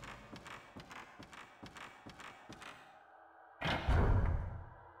Twitter.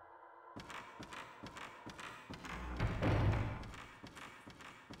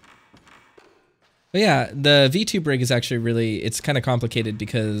 But yeah, the VTube rig is actually really, it's kind of complicated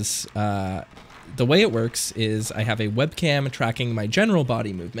because the way it works is I have a webcam tracking my general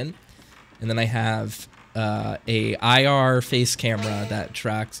body movement, and then I have a IR face camera that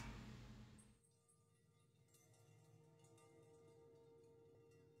tracks...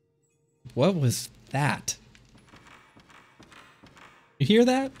 What was that? You hear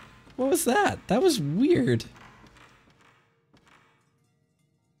that? What was that? That was weird.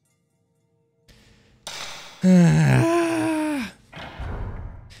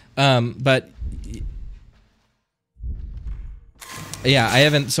 But yeah, I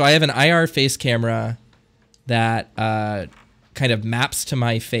have an IR face camera that kind of maps to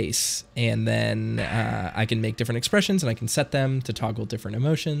my face, and then I can make different expressions and I can set them to toggle different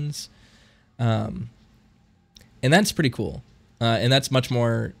emotions. And that's pretty cool. And that's much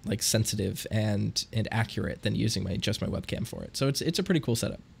more like sensitive and accurate than using just my webcam for it. So it's a pretty cool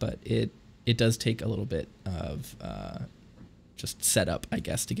setup, but it does take a little bit of just setup, I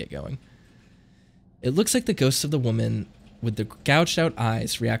guess, to get going. It looks like the ghosts of the woman with the gouged out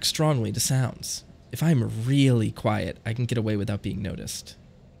eyes react strongly to sounds. If I'm really quiet, I can get away without being noticed.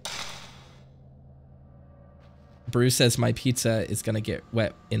 Bruce says my pizza is gonna get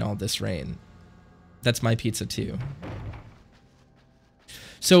wet in all this rain. That's my pizza too.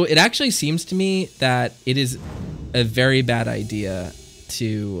 So it actually seems to me that it is a very bad idea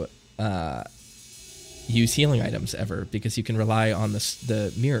to use healing items ever, because you can rely on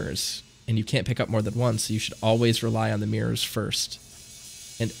the mirrors and you can't pick up more than one, so you should always rely on the mirrors first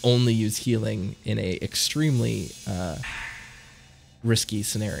and only use healing in a extremely risky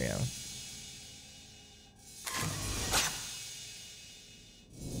scenario.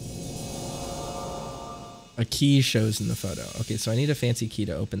 A key shows in the photo. Okay, so I need a fancy key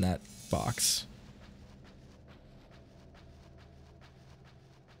to open that box.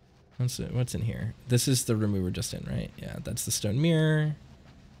 What's in here? This is the room we were just in, right? Yeah, that's the stone mirror.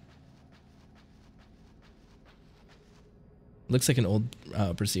 Looks like an old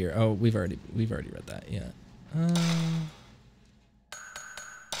brassiere. Oh, we've already read that. Yeah.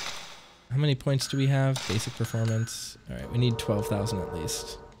 How many points do we have? Basic performance. All right, we need 12,000 at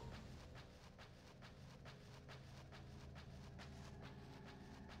least.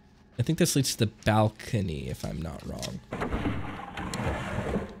 I think this leads to the balcony, if I'm not wrong.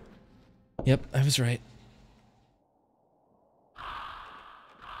 Yep, I was right.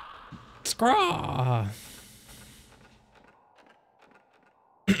 Scraw!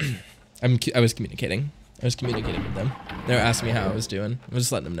 I was communicating. I was communicating with them. They were asking me how I was doing. I was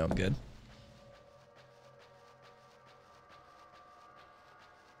just letting them know I'm good.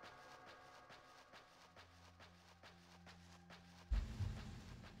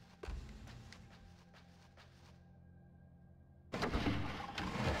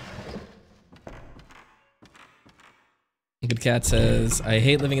 Good Cat says, I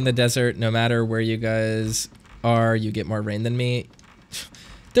hate living in the desert no matter where you guys are you get more rain than me.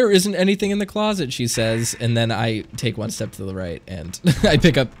 There isn't anything in the closet, she says, and then I take one step to the right and I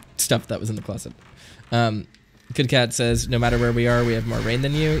pick up stuff that was in the closet. Good Cat says, no matter where we are, we have more rain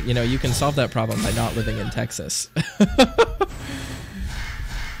than you. You know, you can solve that problem by not living in Texas.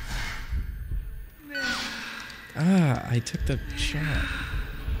 I took the shot.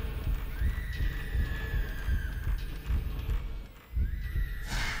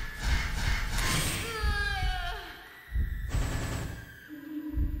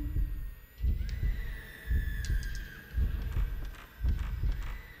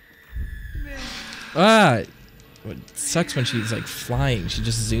 It sucks when she's like flying. She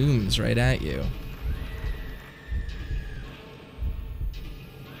just zooms right at you.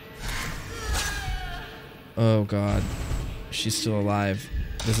 Oh god. She's still alive.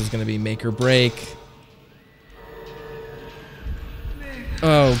 This is gonna be make or break.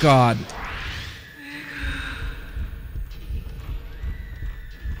 Oh god.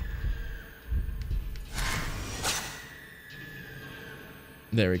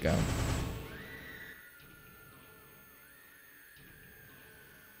 There we go.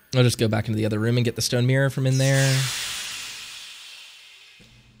 I'll just go back into the other room and get the stone mirror from in there.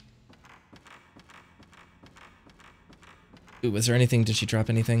 Ooh, was there anything? Did she drop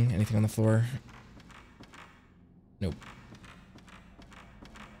anything? Anything on the floor? Nope.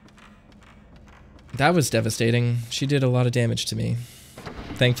 That was devastating. She did a lot of damage to me.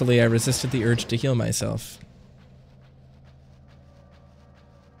 Thankfully, I resisted the urge to heal myself.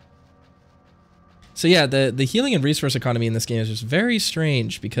 So yeah, the healing and resource economy in this game is just very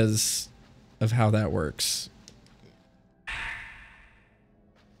strange because of how that works.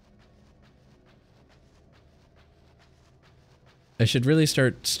 I should really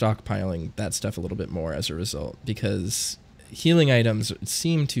start stockpiling that stuff a little bit more as a result, because healing items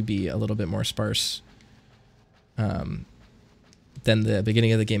seem to be a little bit more sparse than the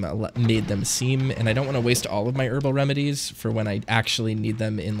beginning of the game made them seem, and I don't want to waste all of my herbal remedies for when I actually need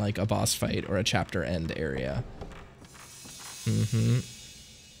them in like a boss fight or a chapter end area.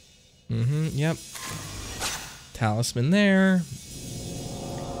 Yep. Talisman there.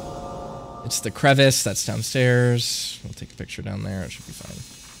 It's the crevice that's downstairs. We'll take a picture down there. It should be fine.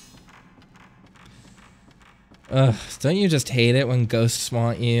 Ugh, don't you just hate it when ghosts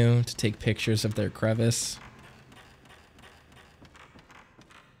want you to take pictures of their crevice?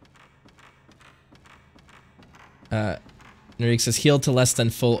 Narik says heal to less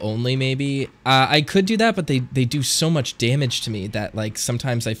than full only, maybe. I could do that, but they do so much damage to me that like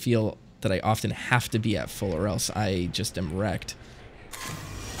sometimes I feel that I often have to be at full or else I just am wrecked.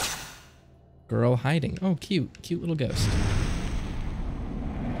 Girl hiding. Oh, cute. Cute little ghost.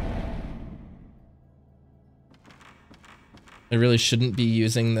 I really shouldn't be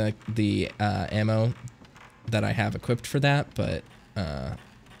using the ammo that I have equipped for that, but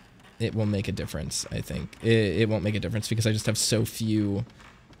it will make a difference, I think. It won't make a difference because I just have so few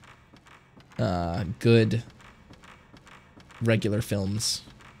good regular films.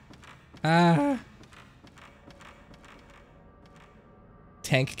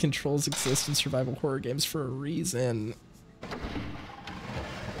 Tank controls exist in survival horror games for a reason.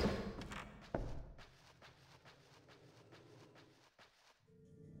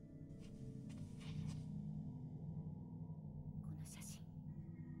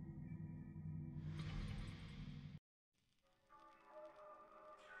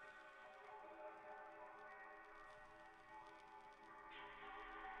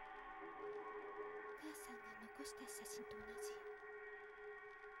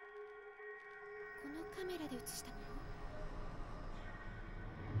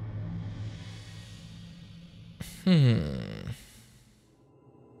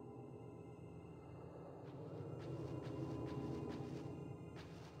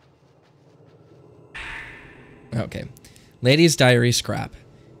 Okay. Lady's diary scrap.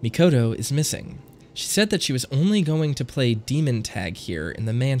 Mikoto is missing. She said that she was only going to play demon tag here in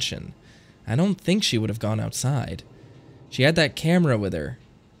the mansion. I don't think she would have gone outside. She had that camera with her.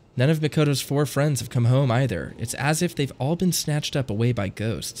 None of Mikoto's 4 friends have come home either. It's as if they've all been snatched up away by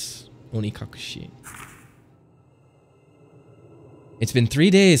ghosts. Onikakushi. It's been 3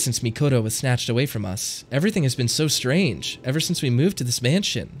 days since Mikoto was snatched away from us. Everything has been so strange, ever since we moved to this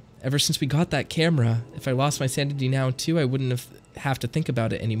mansion. Ever since we got that camera. If I lost my sanity now too, I wouldn't have to think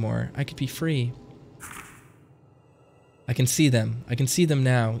about it anymore. I could be free. I can see them. I can see them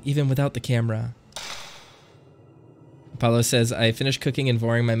now, even without the camera. Apollo says, I finished cooking and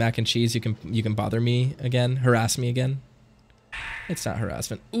voring my mac and cheese. You can bother me again? Harass me again? It's not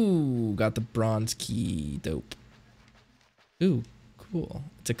harassment. Ooh, got the bronze key. Dope. Ooh, cool.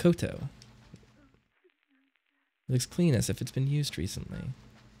 It's a koto. It looks clean as if it's been used recently.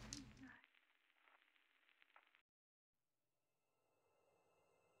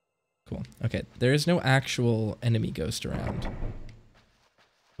 Cool. Okay, there is no actual enemy ghost around.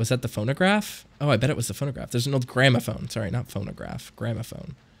 Was that the phonograph? Oh, I bet it was the phonograph. There's an old gramophone. Sorry, not phonograph.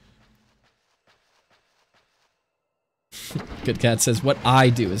 Gramophone. Good Cat says, what I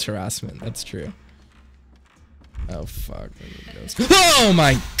do is harassment. That's true. Oh, fuck. Oh,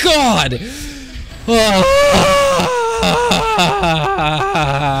 my God!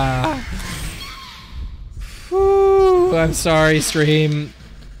 Whew, I'm sorry, stream.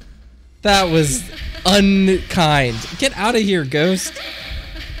 That was unkind. Get out of here, ghost.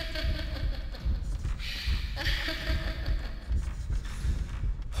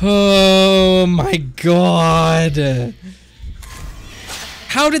 Oh my God.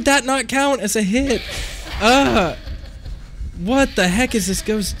 How did that not count as a hit? What the heck is this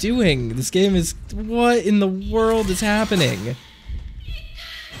ghost doing? This game is... What in the world is happening?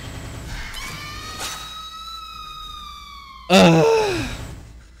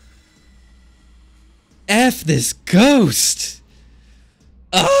 F this ghost.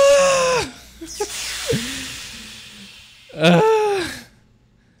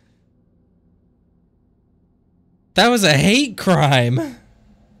 That was a hate crime.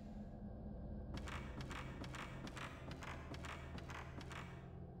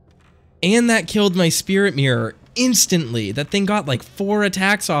 And that killed my spirit mirror instantly. That thing got like 4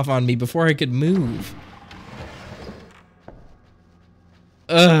 attacks off on me before I could move.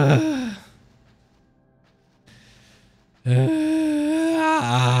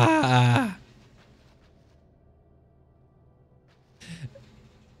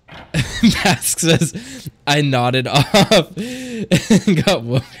 Mask says, I nodded off and got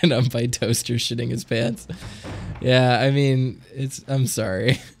woken up by Toaster shitting his pants. Yeah, I mean, I'm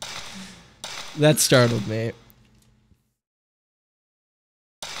sorry. That startled me.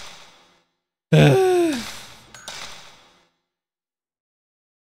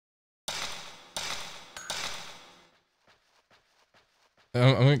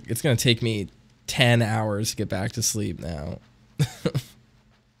 It's gonna take me 10 hours to get back to sleep now.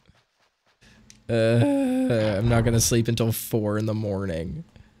 I'm not gonna sleep until 4 in the morning.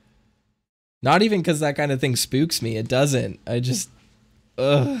 Not even because that kind of thing spooks me. It doesn't. I just...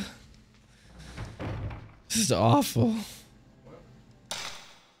 This is awful.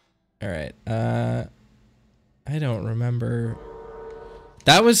 Alright, I don't remember.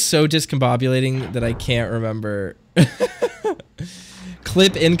 That was so discombobulating that I can't remember.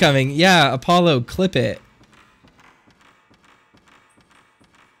 Clip incoming. Yeah, Apollo, clip it.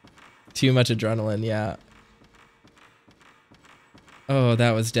 Too much adrenaline, yeah. Oh,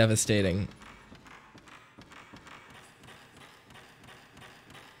 that was devastating.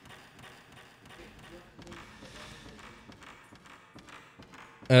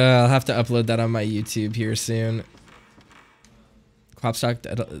 I'll have to upload that on my YouTube here soon.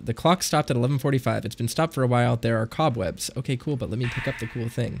 The clock stopped at 11:45. It's been stopped for a while. There are cobwebs. Okay, cool, but let me pick up the cool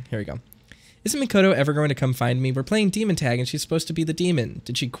thing. Here we go. Isn't Mikoto ever going to come find me? We're playing demon tag and she's supposed to be the demon.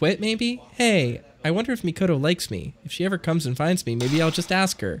 Did she quit, maybe? Hey, I wonder if Mikoto likes me. If she ever comes and finds me, maybe I'll just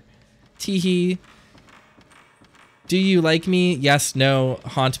ask her. Teehee. Do you like me? Yes, no.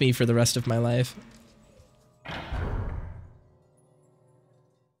 Haunt me for the rest of my life.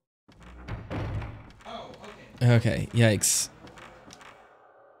 Okay, yikes.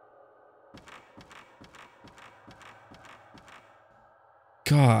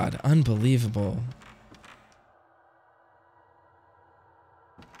 God, unbelievable.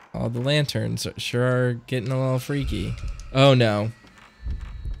 All the lanterns sure are getting a little freaky. Oh no.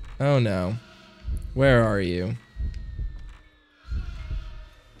 Oh no. Where are you?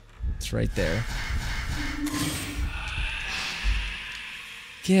 It's right there.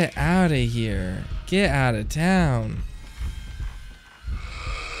 Get out of here. Get out of town.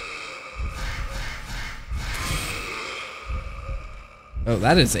 Oh,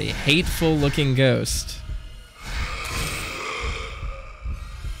 that is a hateful looking ghost.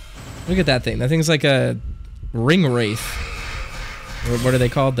 Look at that thing. That thing's like a ring wraith. What are they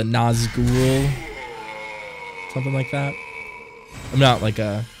called? The Nazgul? Something like that. I'm not like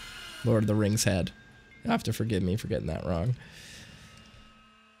a Lord of the Rings head. You'll have to forgive me for getting that wrong.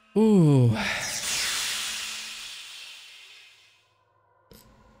 Ooh.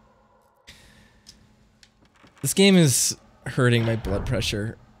 This game is hurting my blood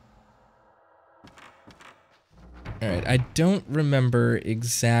pressure. Alright, I don't remember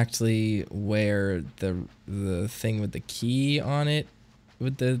exactly where the thing with the key on it,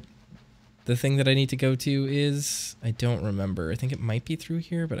 with the thing that I need to go to is. I don't remember. I think it might be through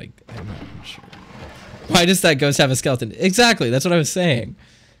here, but I'm not sure. Why does that ghost have a skeleton? Exactly, that's what I was saying.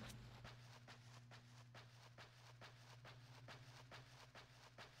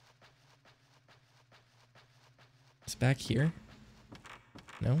 It's back here.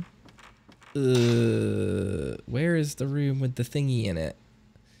 No? Where is the room with the thingy in it?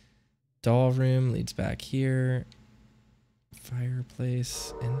 Doll room leads back here.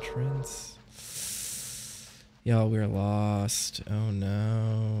 Fireplace, entrance. Y'all, we're lost. Oh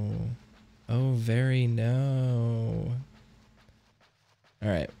no. Oh, very no.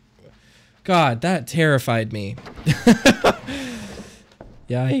 Alright. God, that terrified me.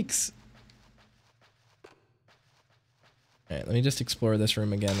 Yikes. Alright, let me just explore this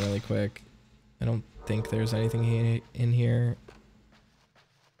room again really quick. I don't think there's anything in here.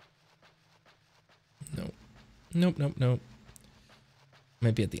 Nope. Nope, nope, nope.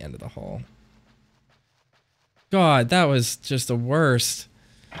 Might be at the end of the hall. God, that was just the worst.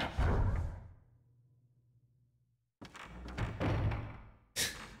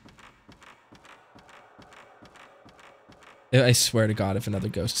 I swear to God, if another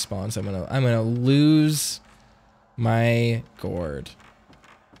ghost spawns, I'm gonna lose my gourd.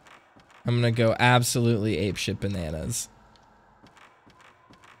 I'm gonna go absolutely apeshit bananas.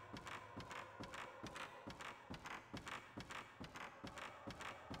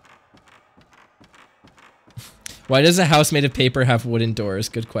 Why does a house made of paper have wooden doors?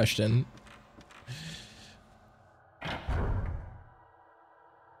 Good question.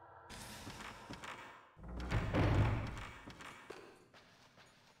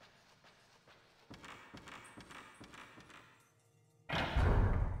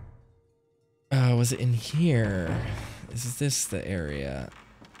 Oh, was it in here? Is this the area?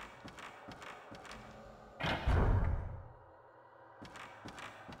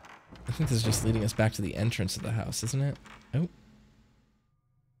 I think this is just leading us back to the entrance of the house, isn't it? Oh.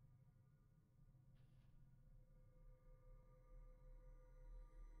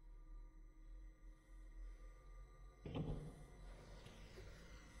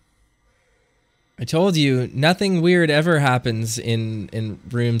 I told you, nothing weird ever happens in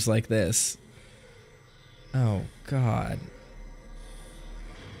rooms like this. Oh, God.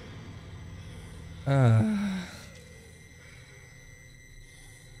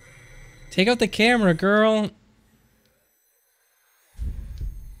 Take out the camera, girl.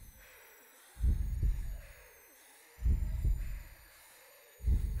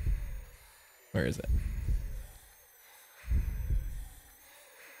 Where is it?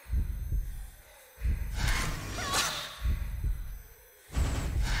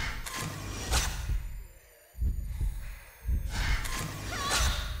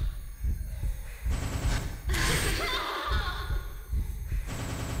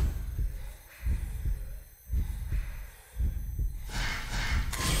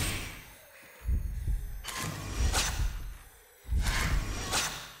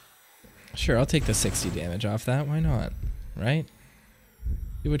 Sure, I'll take the 60 damage off that. Why not? Right?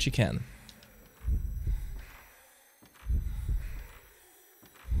 Do what you can.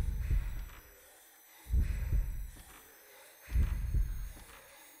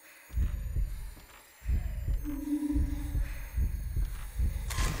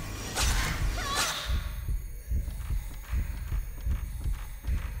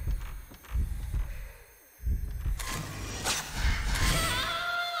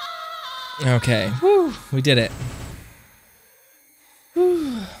 Okay, woo, we did it.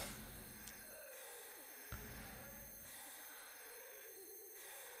 Whew.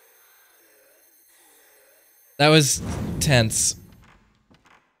 That was tense.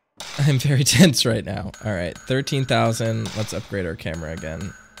 I'm very tense right now. All right, 13,000. Let's upgrade our camera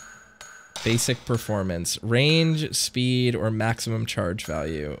again. Basic performance, range, speed, or maximum charge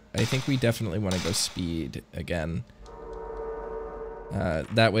value. I think we definitely want to go speed again.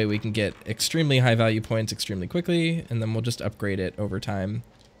 That way we can get extremely high value points extremely quickly, and then we'll just upgrade it over time.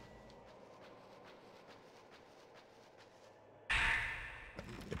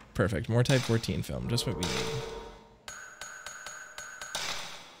 Perfect. More Type 14 film, just what we need.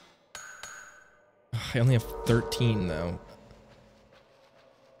 I only have 13 though.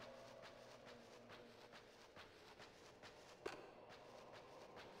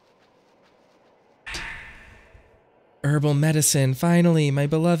 Herbal medicine, finally, my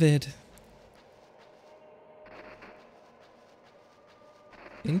beloved.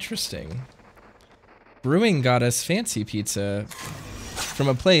 Interesting. Brewing got us fancy pizza from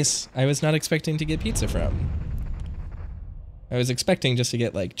a place I was not expecting to get pizza from. I was expecting just to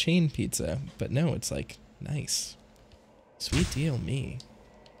get like chain pizza, but no, it's like nice. Sweet deal, me.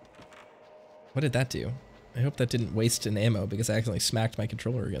 What did that do? I hope that didn't waste an ammo because I accidentally smacked my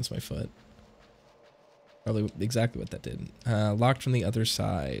controller against my foot. Probably exactly what that did. Locked from the other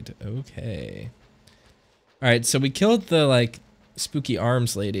side. Okay. All right, so we killed the, like, spooky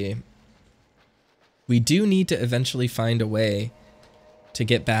arms lady. We do need to eventually find a way to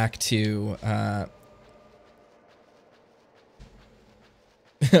get back to,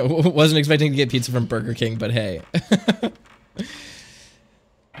 wasn't expecting to get pizza from Burger King, but hey.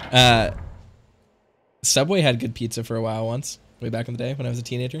 Subway had good pizza for a while once, way back in the day when I was a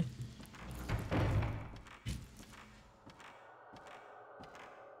teenager.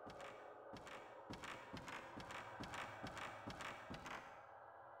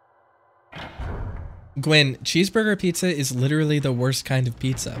 Gwen, cheeseburger pizza is literally the worst kind of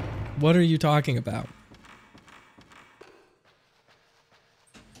pizza. What are you talking about?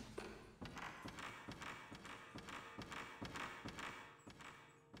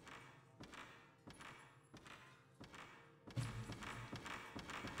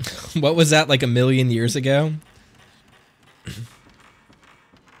 What was that, like a million years ago?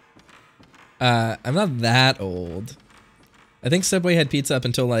 I'm not that old. I think Subway had pizza up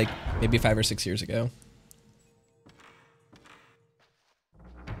until like maybe 5 or 6 years ago.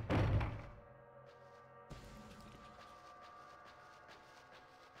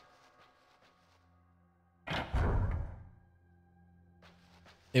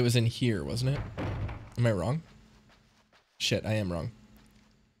 It was in here, wasn't it? Am I wrong? Shit, I am wrong.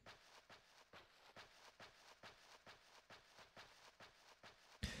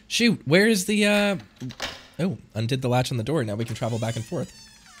 Shoot, where is the, oh, undid the latch on the door. Now we can travel back and forth.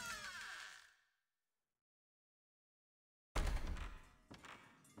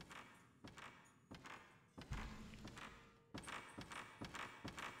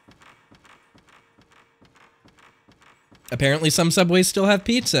 Apparently some Subways still have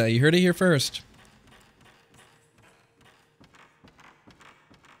pizza. You heard it here first.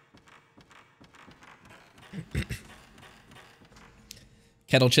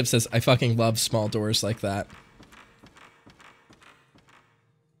 Kettle Chip says, I fucking love small doors like that.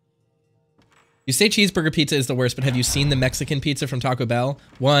 You say cheeseburger pizza is the worst, but have you seen the Mexican pizza from Taco Bell?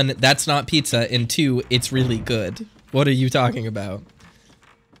 1, that's not pizza, and 2, it's really good. What are you talking about?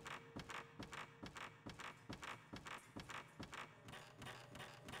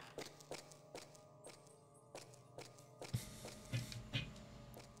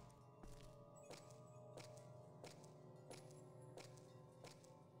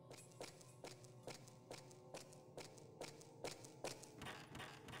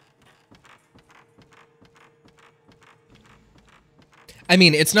 I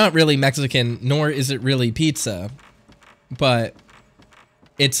mean, it's not really Mexican, nor is it really pizza, but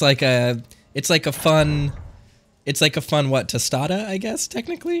it's like a fun what, tostada, I guess,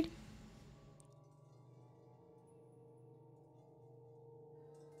 technically?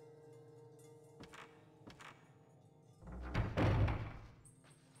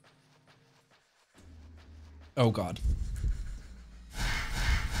 Oh god.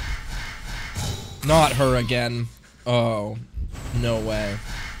 Not her again. Oh. No way.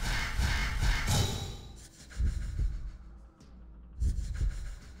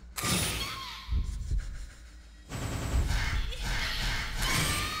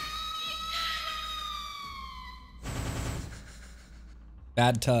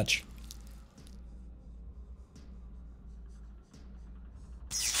 Bad touch.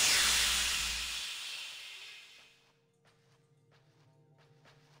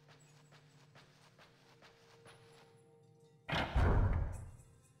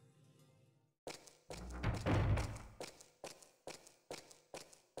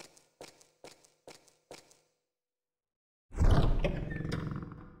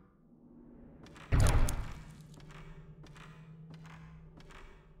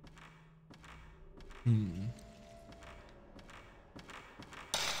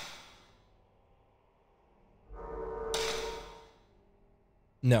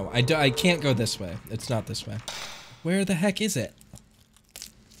 No, I can't go this way. It's not this way. Where the heck is it?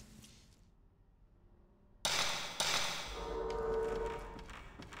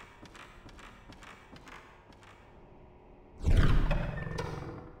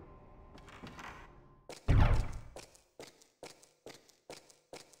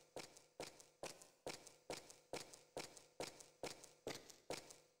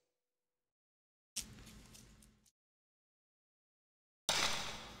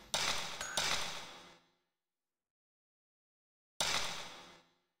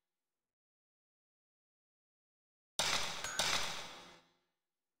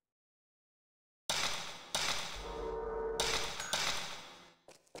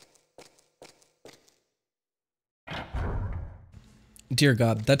 Dear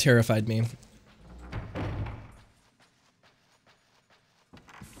God, that terrified me.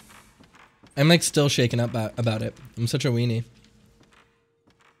 I'm like still shaken up about it. I'm such a weenie.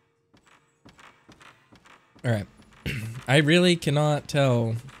 All right. I really cannot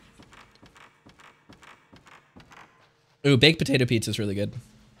tell. Ooh, baked potato pizza is really good.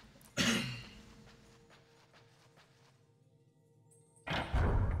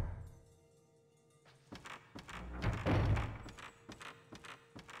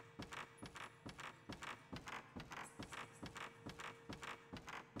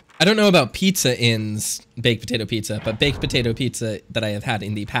 I don't know about Pizza Inn's baked potato pizza, but baked potato pizza that I have had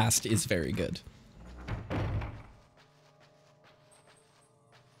in the past is very good.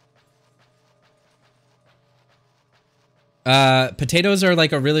 Potatoes are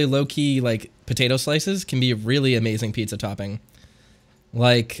like a really low-key, like, potato slices can be a really amazing pizza topping.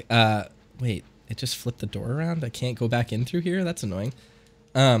 Like, wait, it just flipped the door around? I can't go back in through here? That's annoying.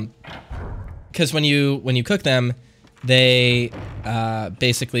 Because when you cook them, they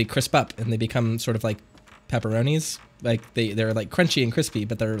basically crisp up and they become sort of like pepperonis. Like they're like crunchy and crispy,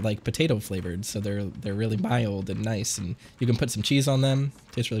 but they're like potato flavored, so they're really mild and nice. And you can put some cheese on them.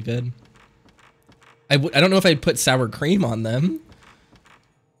 Tastes really good. I don't know if I'd put sour cream on them,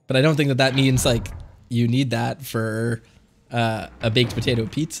 but I don't think that means like you need that for a baked potato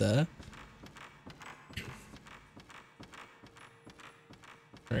pizza.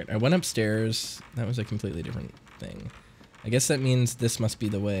 All right, I went upstairs. That was a completely different thing. I guess that means this must be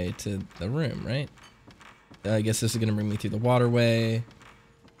the way to the room, right? I guess this is gonna bring me through the waterway.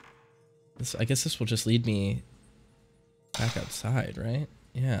 I guess this will just lead me back outside, right?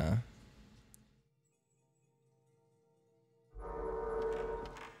 Yeah.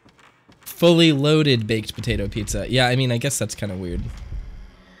 Fully loaded baked potato pizza. Yeah, I mean, I guess that's kind of weird.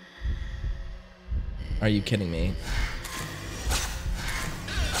 Are you kidding me?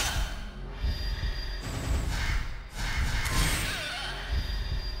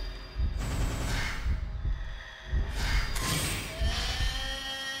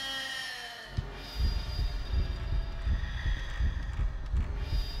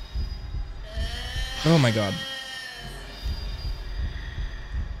 Oh my god.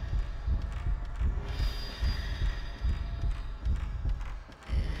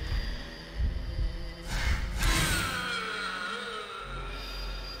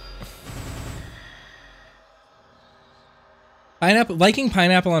 Liking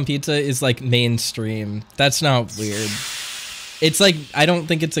pineapple on pizza is like mainstream. That's not weird. It's like, I don't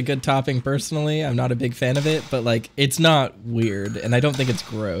think it's a good topping personally. I'm not a big fan of it, but like, it's not weird and I don't think it's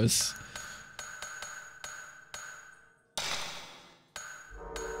gross.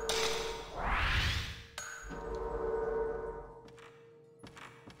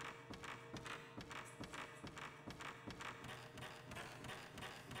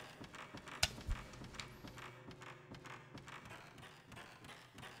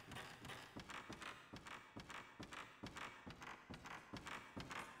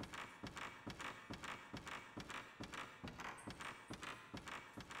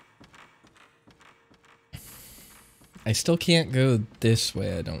 I still can't go this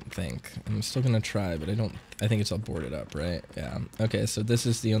way, I don't think. I'm still gonna try, but I think it's all boarded up, right? Yeah. Okay, so this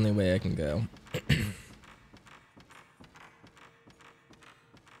is the only way I can go.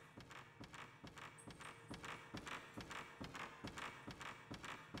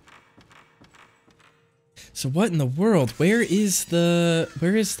 So what in the world? Where is that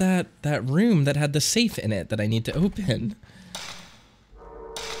room that had the safe in it that I need to open?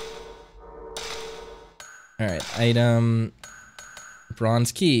 Alright, item,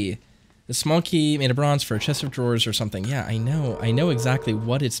 bronze key. The small key made of bronze for a chest of drawers or something. Yeah, I know exactly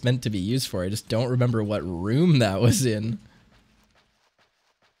what it's meant to be used for. I just don't remember what room that was in.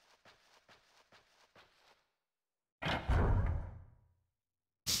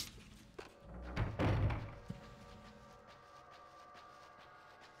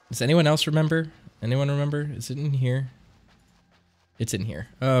 Does anyone else remember? Anyone remember? Is it in here? It's in here.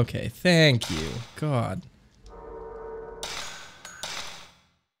 Okay, thank you. God.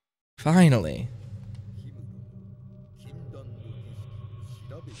 Finally.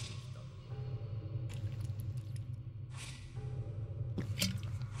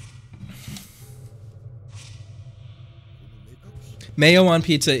 Mayo on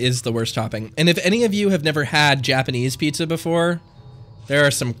pizza is the worst topping. And if any of you have never had Japanese pizza before, there are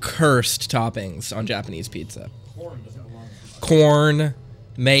some cursed toppings on Japanese pizza. Corn,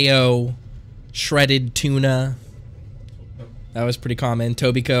 mayo, shredded tuna. That was pretty common.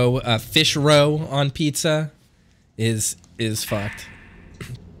 Tobiko, fish roe on pizza is fucked.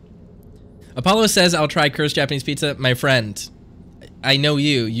 Apollo says, I'll try cursed Japanese pizza. My friend, I know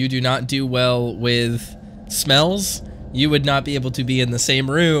you. You do not do well with smells. You would not be able to be in the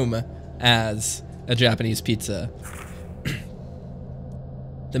same room as a Japanese pizza.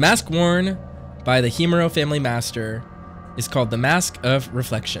 The mask worn by the Himuro family master is called the Mask of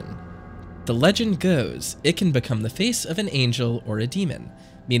Reflection. The legend goes, it can become the face of an angel or a demon,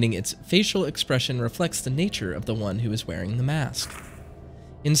 meaning its facial expression reflects the nature of the one who is wearing the mask.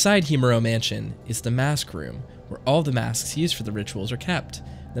 Inside Himuro Mansion is the mask room, where all the masks used for the rituals are kept.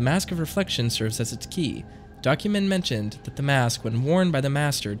 The Mask of Reflection serves as its key. Document mentioned that the mask, when worn by the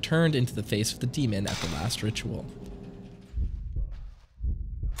master, turned into the face of the demon at the last ritual.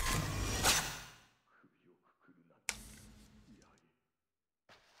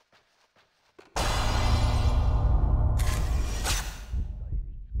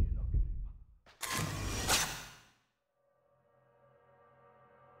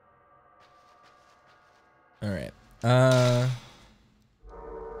 All right.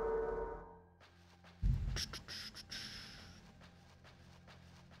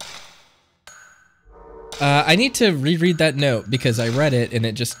 I need to reread that note because I read it and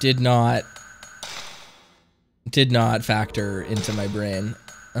it just did not factor into my brain.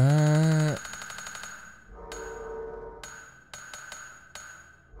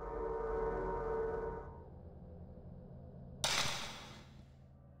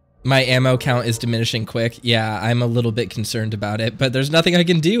 My ammo count is diminishing quick. Yeah, I'm a little bit concerned about it, but there's nothing I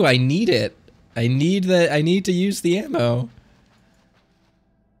can do. I need it. I need to use the ammo.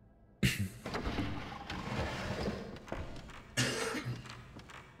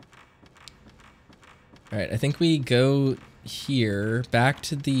 All right, I think we go here, back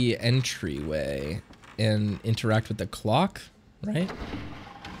to the entryway, and interact with the clock, right?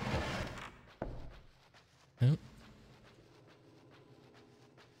 Oh.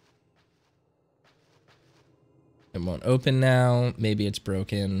 It won't open now. Maybe it's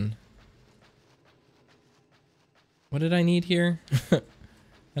broken. What did I need here? I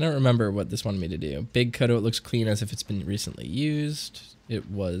don't remember what this wanted me to do. Big cutout looks clean as if it's been recently used. It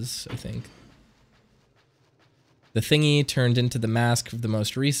was, I think. The thingy turned into the mask of the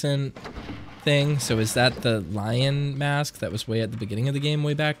most recent thing. So is that the lion mask that was way at the beginning of the game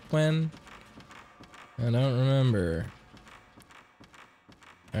way back when? I don't remember.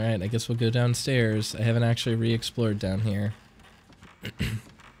 Alright, I guess we'll go downstairs. I haven't actually re-explored down here.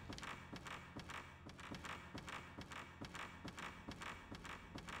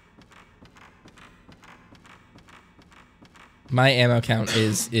 My ammo count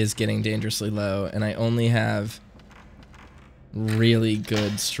is getting dangerously low, and I only have really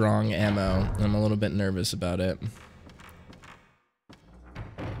good, strong ammo. I'm a little bit nervous about it.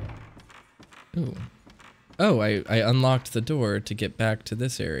 Ooh. Oh, I unlocked the door to get back to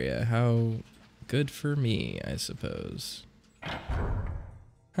this area. How good for me, I suppose.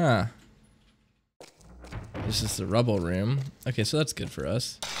 Huh. This is the rubble room. Okay, so that's good for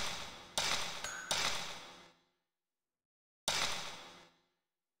us.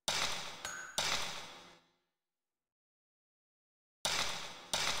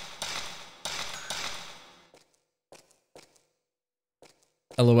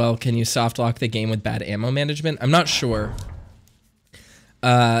 LOL, can you soft lock the game with bad ammo management? I'm not sure.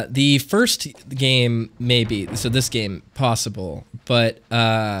 The first game, maybe. So this game, possible. But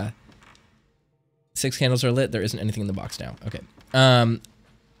 6 candles are lit. There isn't anything in the box now. Okay.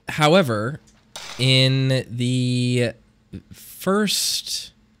 However, in the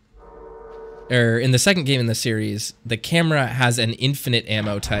first... or in the second game in the series, the camera has an infinite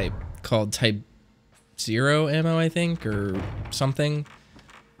ammo type called Type 0 ammo, I think, or something.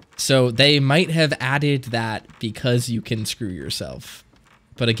 So they might have added that because you can screw yourself.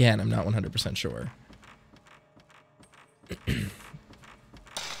 But again, I'm not 100% sure.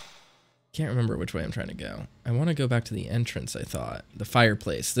 Can't remember which way I'm trying to go. I want to go back to the entrance, I thought. The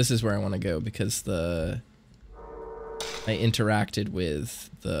fireplace. This is where I want to go because I interacted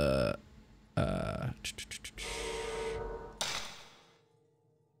with the... I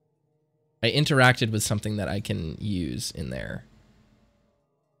interacted with something that I can use in there.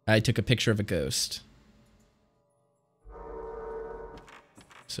 I took a picture of a ghost.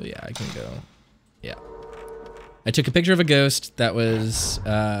 So yeah, I can go. Yeah. I took a picture of a ghost that was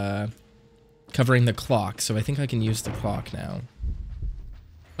covering the clock, so I think I can use the clock now.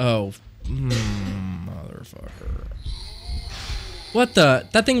 Oh, motherfucker. What the?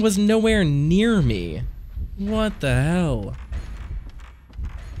 That thing was nowhere near me. What the hell?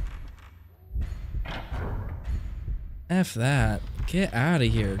 F that. Get out of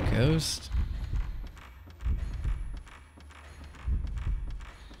here, ghost.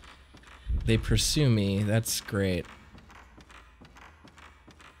 They pursue me. That's great.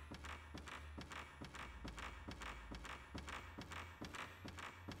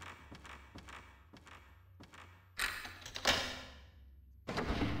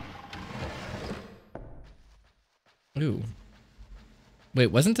 Ooh. Wait,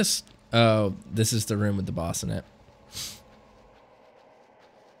 wasn't this... Oh, this is the room with the boss in it.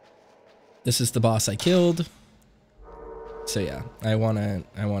 This is the boss I killed. So yeah, I wanna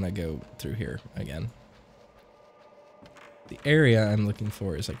go through here again. The area I'm looking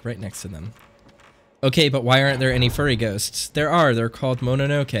for is like right next to them. Okay, but why aren't there any furry ghosts? There are. They're called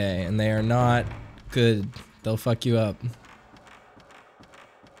Mononoke, and they are not good. They'll fuck you up.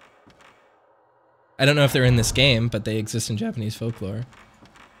 I don't know if they're in this game, but they exist in Japanese folklore.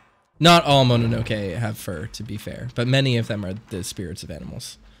 Not all Mononoke have fur, to be fair, but many of them are the spirits of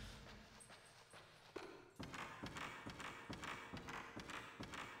animals.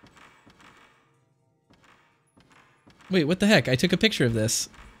 Wait, what the heck? I took a picture of this.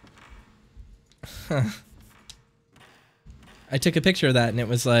 Huh. I took a picture of that and it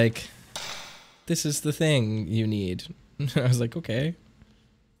was like, this is the thing you need. I was like, okay.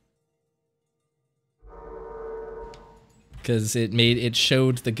 Because it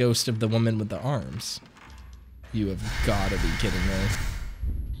showed the ghost of the woman with the arms. You have gotta be kidding me.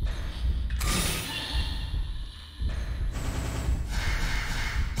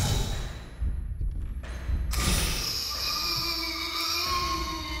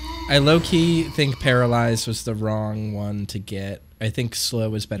 I low-key think Paralyzed was the wrong one to get. I think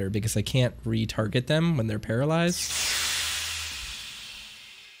Slow is better because I can't retarget them when they're paralyzed.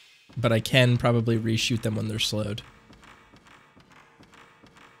 But I can probably reshoot them when they're slowed.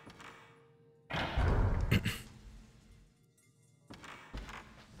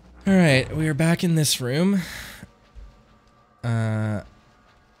 Alright, we are back in this room.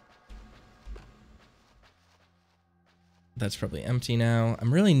 That's probably empty now.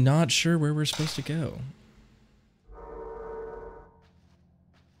 I'm really not sure where we're supposed to go.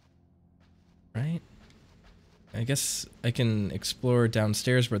 Right? I guess I can explore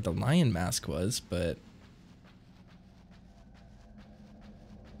downstairs where the lion mask was, but...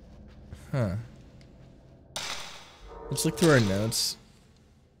 Huh. Let's look through our notes.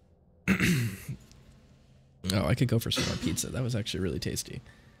 Oh, I could go for some more pizza. That was actually really tasty.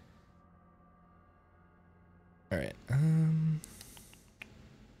 All right.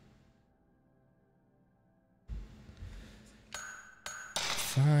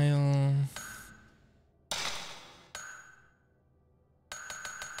 File.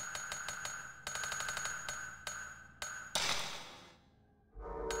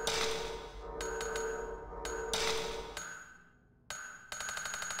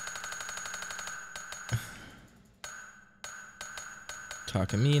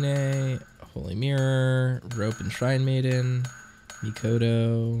 Takamine, Holy Mirror, Rope and Shrine Maiden,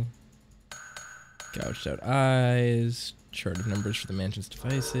 Mikoto, Gouged Out Eyes, Chart of Numbers for the Mansion's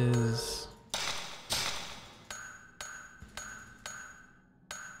Devices.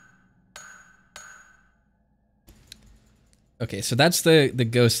 Okay, so that's the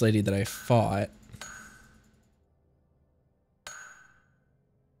ghost lady that I fought.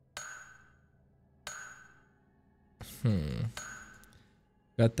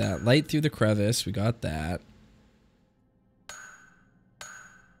 Got that. Light through the crevice. We got that.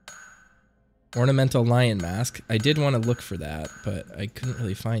 Ornamental lion mask. I did want to look for that, but I couldn't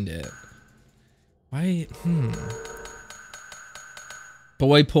really find it. Why?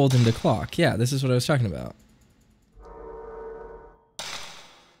 Boy pulled into clock. Yeah, this is what I was talking about.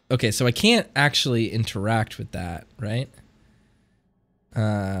 Okay, so I can't actually interact with that, right?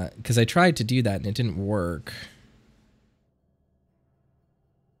 Because I tried to do that and it didn't work.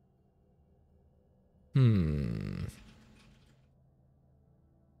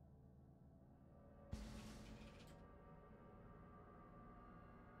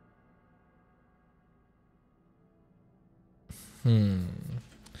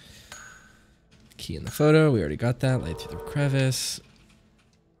 Key in the photo. We already got that. Light through the crevice.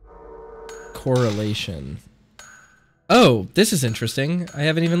 Correlation. Oh, this is interesting. I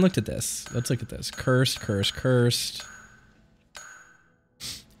haven't even looked at this. Let's look at this. Cursed, cursed, cursed.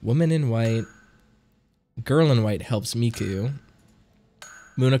 Woman in white. Girl in white helps Miku.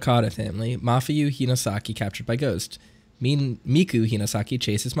 Munakata family. Mafuyu Hinasaki captured by ghost. Miku Hinasaki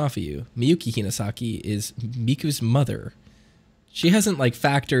chases Mafuyu. Miyuki Hinasaki is Miku's mother. She hasn't like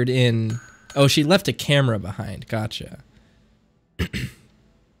factored in... Oh, she left a camera behind. Gotcha.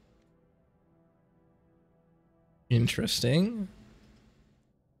 Interesting.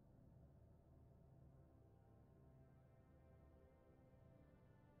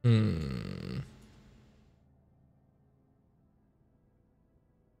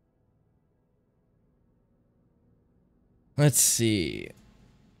 Let's see.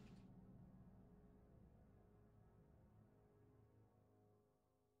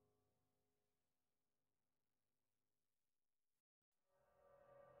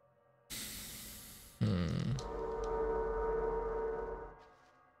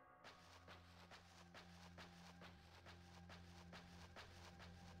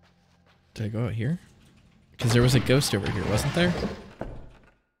 Did I go out here? Because there was a ghost over here, wasn't there?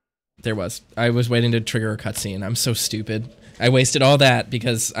 There was. I was waiting to trigger a cutscene. I'm so stupid. I wasted all that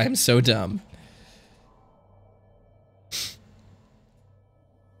because I'm so dumb.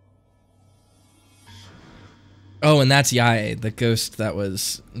 Oh, and that's Yae, the ghost that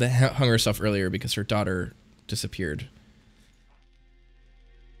hung herself earlier because her daughter disappeared.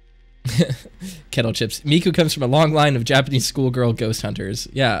 Kettle chips. Miku comes from a long line of Japanese schoolgirl ghost hunters.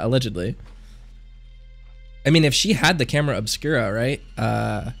 Yeah, allegedly. I mean, if she had the camera obscura, right?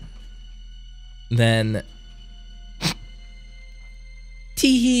 Then...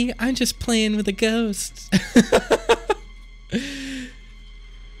 Teehee, I'm just playing with a ghost.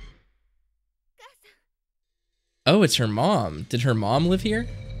 Oh, it's her mom. Did her mom live here?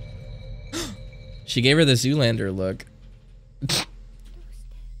 She gave her the Zoolander look.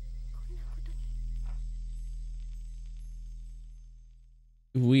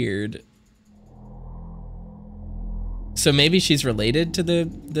 Weird. So maybe she's related to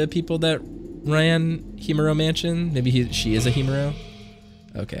the people that ran Himuro Mansion? Maybe she is a Himuro?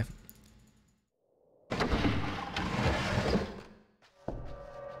 Okay.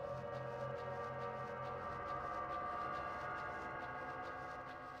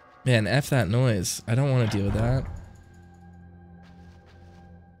 Man, F that noise. I don't want to deal with that.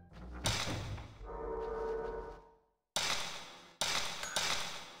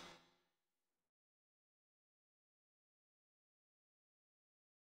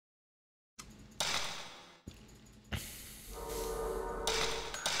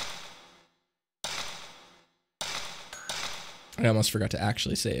 I almost forgot to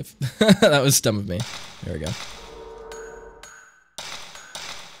actually save. That was dumb of me. There we go.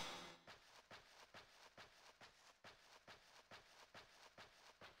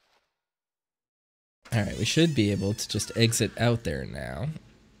 Alright, we should be able to just exit out there now.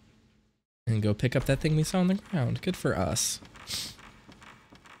 And go pick up that thing we saw on the ground. Good for us.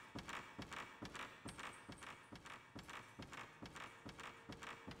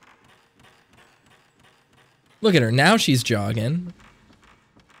 Look at her, now she's jogging.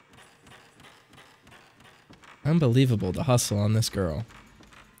 Unbelievable, the hustle on this girl.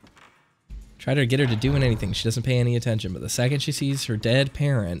 Try to get her to doing anything, she doesn't pay any attention, but the second she sees her dead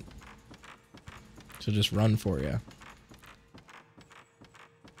parent, she'll just run for you.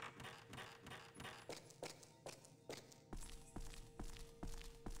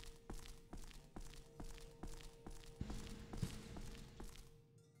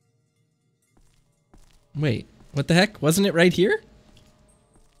 Wait, what the heck? Wasn't it right here?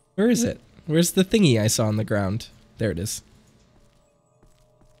 Where is it? Where's the thingy I saw on the ground? There it is.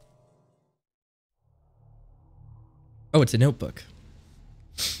 Oh, it's a notebook.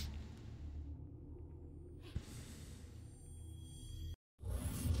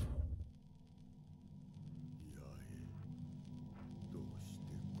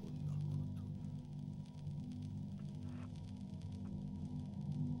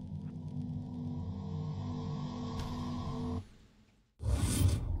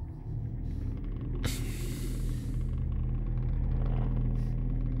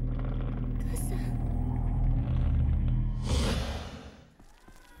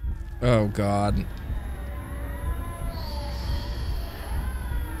 Oh, God.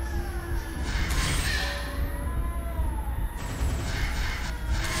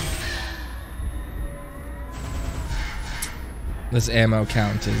 This ammo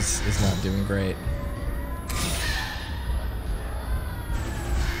count is not doing great.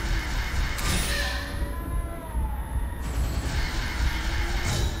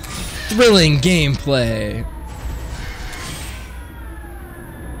 Thrilling gameplay.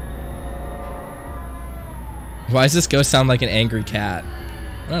 Why does this ghost sound like an angry cat?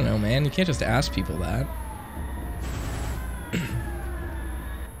 I don't know, man. You can't just ask people that.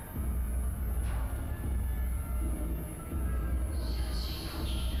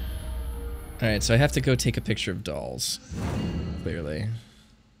 Alright, so I have to go take a picture of dolls. Clearly.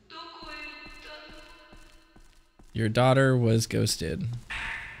 Your daughter was ghosted.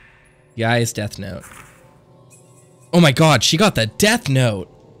 Yae's death note. Oh my god, she got the death note!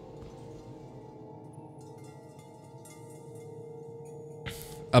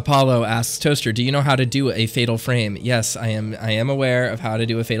 Apollo asks, Toaster, do you know how to do a fatal frame? Yes, I am aware of how to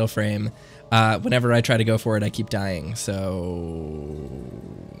do a fatal frame. Whenever I try to go for it, I keep dying, so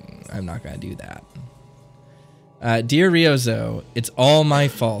I'm not gonna do that. Dear Ryozo, it's all my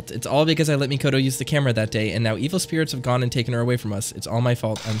fault. It's all because I let Mikoto use the camera that day, and now evil spirits have gone and taken her away from us. It's all my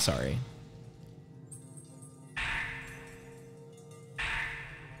fault. I'm sorry.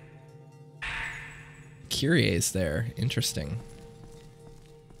 Curious there. Interesting.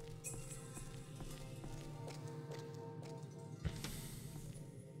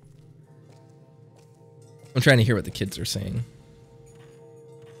 I'm trying to hear what the kids are saying.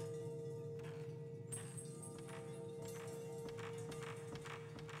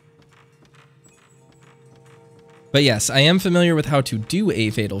 But yes, I am familiar with how to do a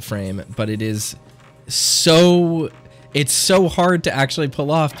fatal frame, but it is so... It's so hard to actually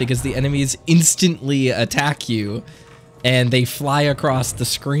pull off because the enemies instantly attack you and they fly across the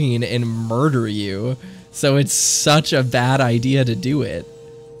screen and murder you. So it's such a bad idea to do it.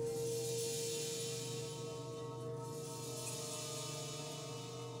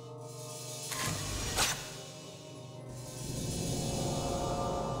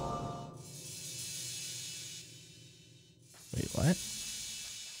 Wait, what?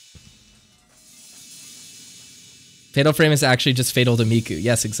 Fatal frame is actually just fatal to Miku.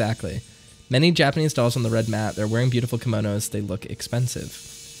 Yes, exactly. Many Japanese dolls on the red mat. They're wearing beautiful kimonos. They look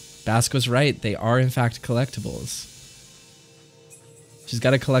expensive. Bask was right. They are, in fact, collectibles. She's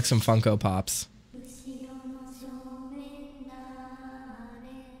got to collect some Funko Pops.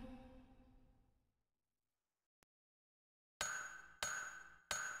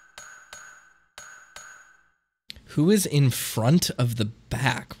 Who is in front of the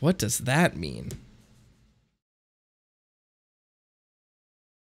back? What does that mean?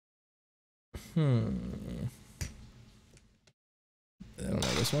 I don't know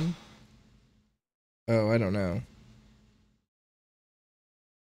this one. Oh, I don't know.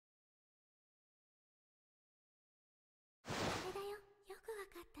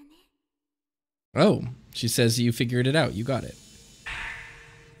 Oh, she says you figured it out. You got it.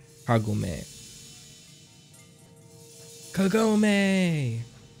 Kagome. Kagome!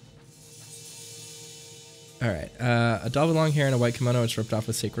 Alright, a doll with long hair and a white kimono. It's ripped off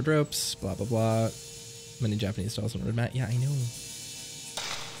with sacred ropes. Blah, blah, blah. Many Japanese dolls on the red mat. Yeah, I know.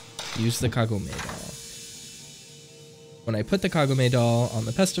 Use the Kagome doll. When I put the Kagome doll on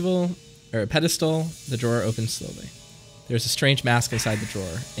the pedestal, the drawer opens slowly. There's a strange mask inside the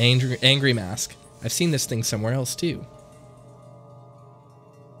drawer. Angry mask. I've seen this thing somewhere else, too.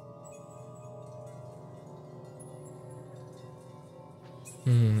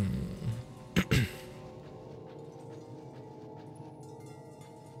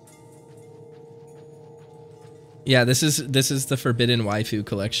 Yeah, this is the Forbidden Waifu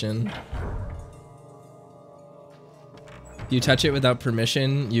collection. You touch it without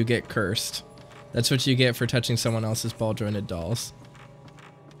permission, you get cursed. That's what you get for touching someone else's ball-jointed dolls.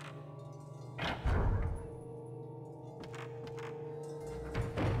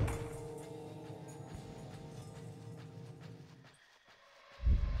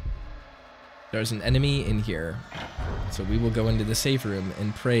 There's an enemy in here. So we will go into the save room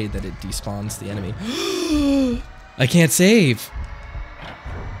and pray that it despawns the enemy. I can't save!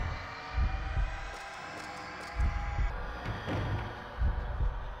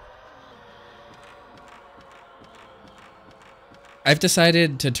 I've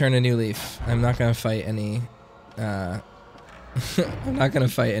decided to turn a new leaf. I'm not gonna fight any... I'm not gonna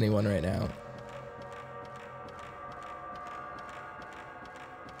fight anyone right now.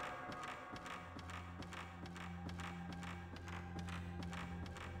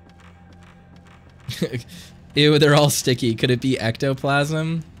 Ew, they're all sticky. Could it be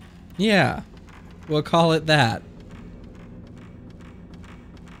ectoplasm? Yeah, we'll call it that.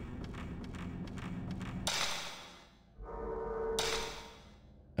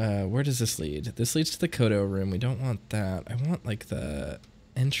 Where does this lead? This leads to the Kodo room. We don't want that. I want, like, the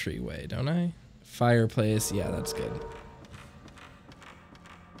entryway, don't I? Fireplace. Yeah, that's good.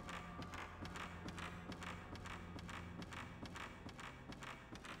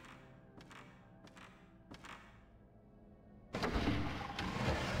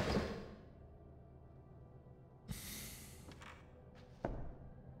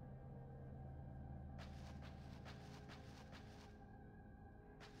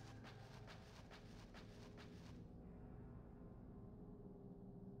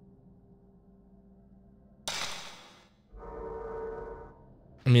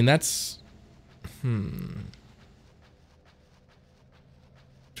 I mean, that's... Trying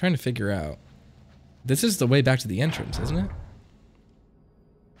to figure out. This is the way back to the entrance, isn't it?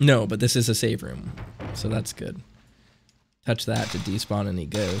 No, but this is a save room, so that's good. Touch that to despawn any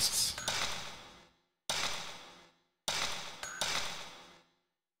ghosts.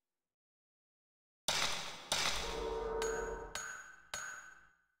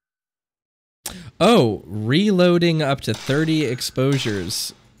 Oh, reloading up to 30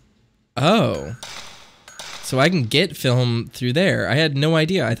 exposures. Oh. So I can get film through there. I had no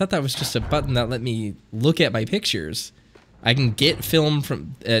idea. I thought that was just a button that let me look at my pictures. I can get film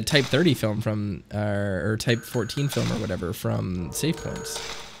from type 30 film from, or type 14 film or whatever from save points.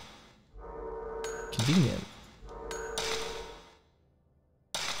 Convenient.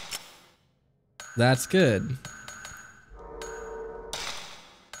 That's good.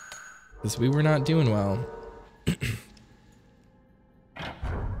 Because we were not doing well.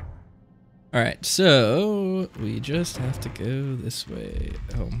 Alright, so we just have to go this way.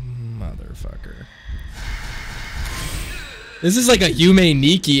 Oh, motherfucker. This is like a Yume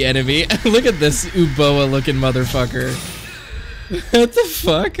Nikki enemy. Look at this Uboa looking motherfucker. What the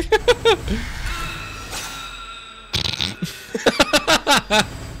fuck?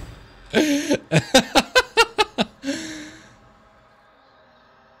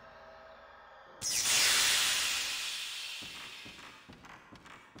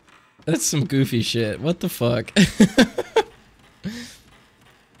 That's some goofy shit. What the fuck?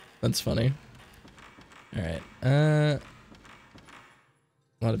 That's funny. Alright. A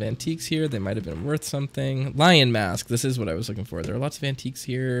lot of antiques here. They might have been worth something. Lion mask. This is what I was looking for. There are lots of antiques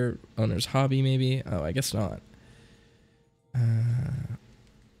here. Owner's hobby, maybe. Oh, I guess not.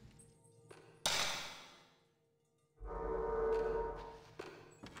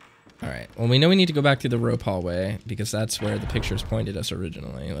 Alright. Well, we know we need to go back through the rope hallway because that's where the pictures pointed us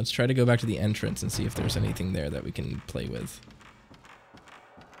originally. Let's try to go back to the entrance and see if there's anything there that we can play with.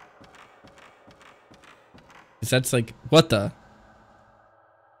 Because that's like... What the...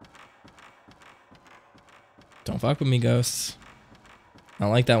 Don't fuck with me, ghosts. I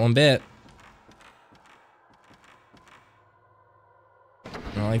don't like that one bit.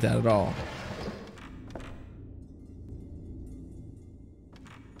 I don't like that at all.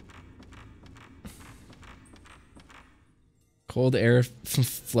 Cold air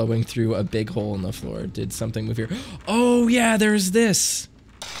flowing through a big hole in the floor. Did something with your... Oh, yeah, there's this.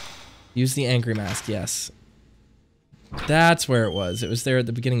 Use the angry mask, yes. That's where it was. It was there at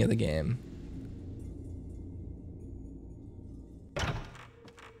the beginning of the game.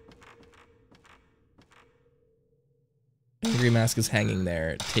 Angry mask is hanging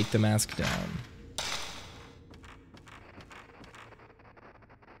there. Take the mask down.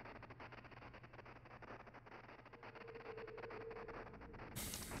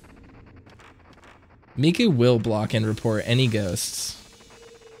 Miku will block and report any ghosts.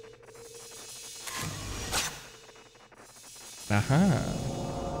 Aha.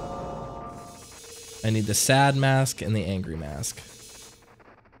 I need the sad mask and the angry mask.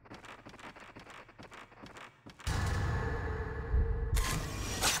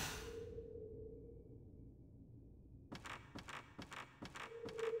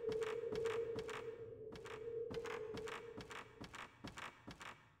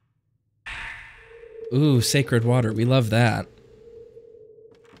 Ooh, sacred water. We love that.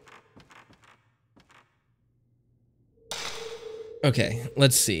 Okay,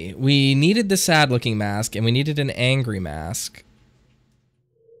 let's see. We needed the sad-looking mask, and we needed an angry mask.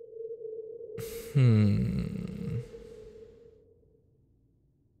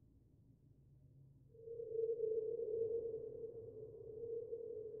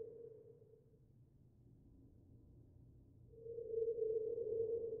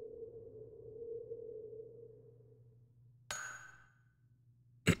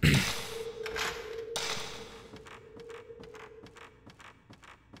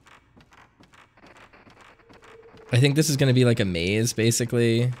 I think this is going to be like a maze,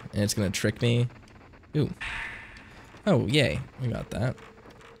 basically, and it's going to trick me. Ooh. Oh, yay. We got that.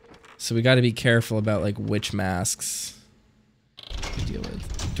 So we got to be careful about, like, which masks to deal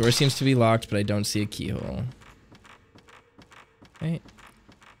with. Door seems to be locked, but I don't see a keyhole. Right.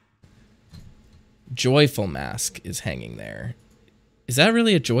 Joyful mask is hanging there. Is that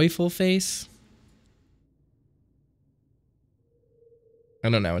really a joyful face? I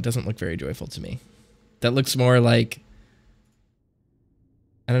don't know. It doesn't look very joyful to me. That looks more like...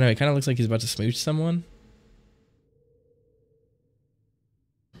 I don't know. It kind of looks like he's about to smooch someone.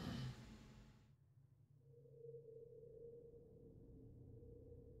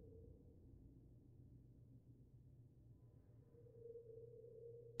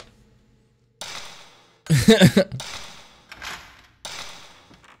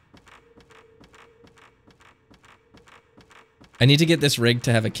 I need to get this rig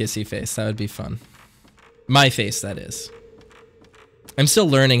to have a kissy face. That would be fun. My face, that is. I'm still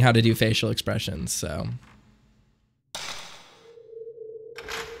learning how to do facial expressions, so...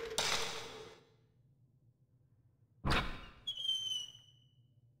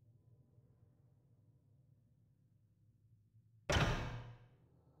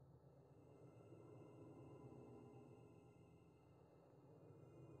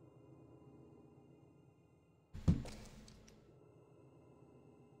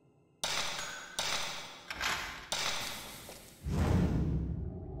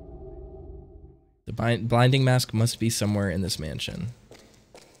 The blinding mask must be somewhere in this mansion.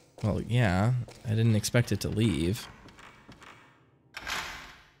 Well, yeah. I didn't expect it to leave.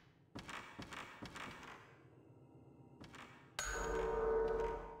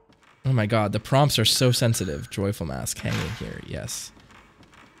 Oh my god, the prompts are so sensitive. Joyful mask hanging here, yes.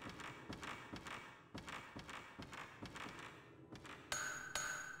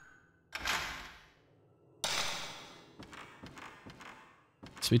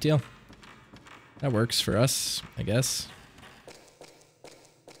 Sweet deal. That works for us, I guess.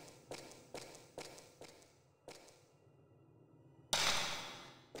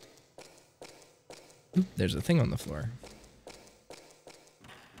 Ooh, there's a thing on the floor.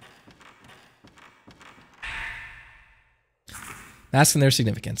 Masks and their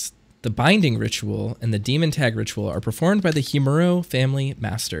significance. The binding ritual and the demon tag ritual are performed by the Himuro family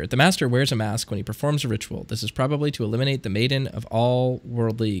master. The master wears a mask when he performs a ritual. This is probably to eliminate the maiden of all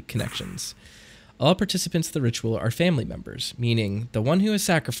worldly connections. All participants of the ritual are family members, meaning the one who is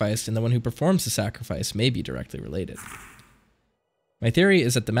sacrificed and the one who performs the sacrifice may be directly related. My theory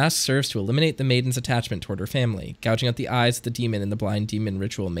is that the mask serves to eliminate the maiden's attachment toward her family. Gouging out the eyes of the demon in the blind demon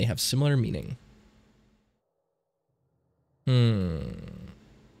ritual may have similar meaning.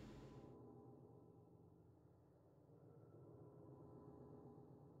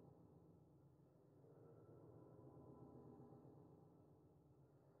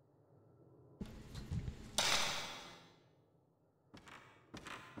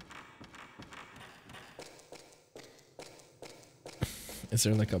 Is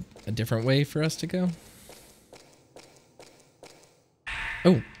there like a different way for us to go?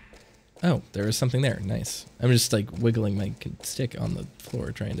 Oh. Oh, there is something there. Nice. I'm just like wiggling my stick on the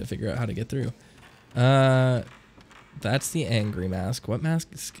floor trying to figure out how to get through. That's the angry mask. What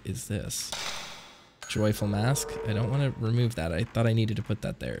mask is this? Joyful mask? I don't want to remove that. I thought I needed to put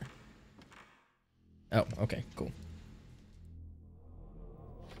that there. Oh, okay, cool.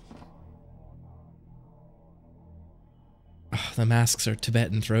 Oh, the masks are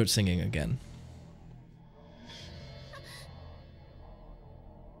Tibetan throat singing again.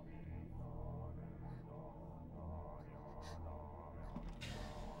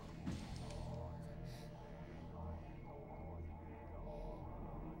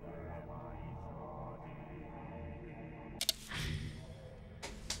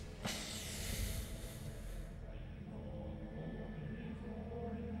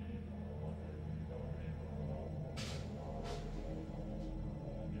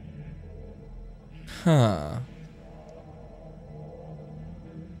 Huh.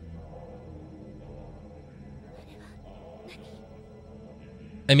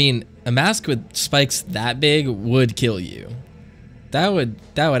 I mean, a mask with spikes that big would kill you. That would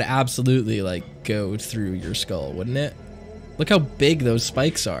absolutely like go through your skull, wouldn't it? Look how big those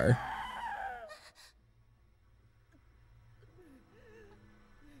spikes are.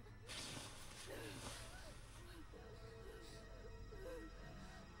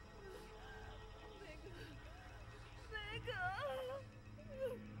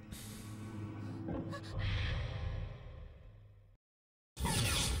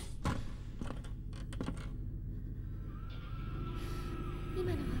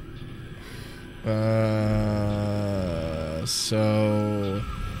 So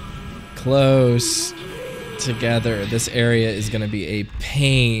close together. This area is going to be a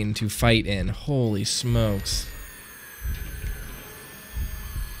pain to fight in. Holy smokes.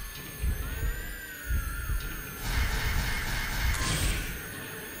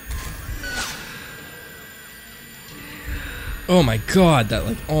 Oh my god, that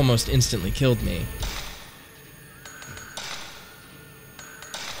like almost instantly killed me.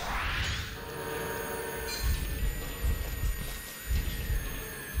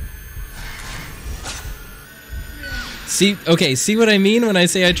 See, okay, see what I mean when I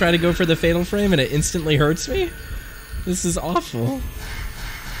say I try to go for the fatal frame and it instantly hurts me? This is awful.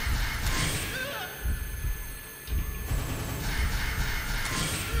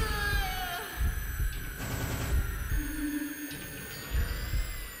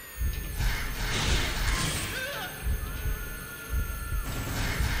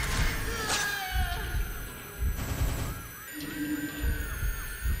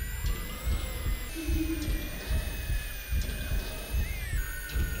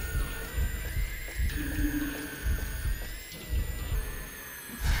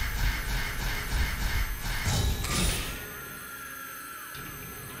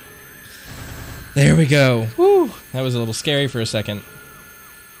 There we go. Woo! That was a little scary for a second.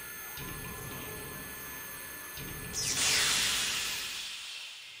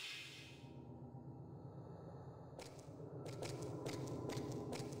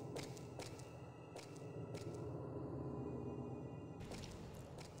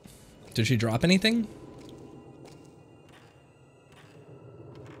 Did she drop anything?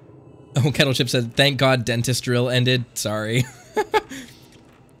 Oh, Kettle Chip said, thank God dentist drill ended. Sorry.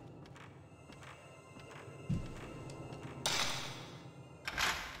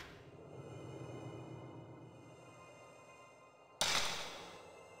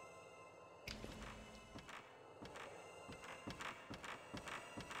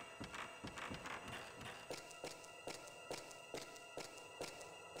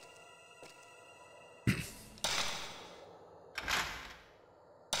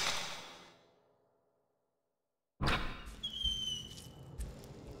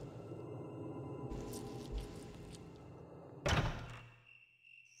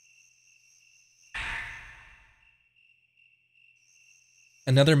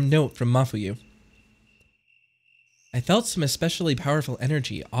 Another note from Mafuyu. I felt some especially powerful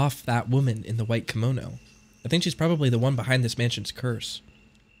energy off that woman in the white kimono. I think she's probably the one behind this mansion's curse.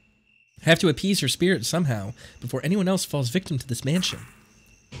 I have to appease her spirit somehow before anyone else falls victim to this mansion.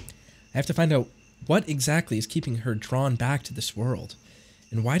 I have to find out what exactly is keeping her drawn back to this world.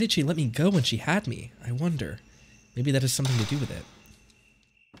 And why did she let me go when she had me? I wonder. Maybe that has something to do with it.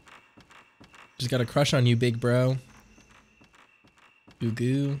 She's got a crush on you, big bro. Goo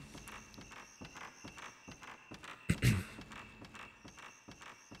goo.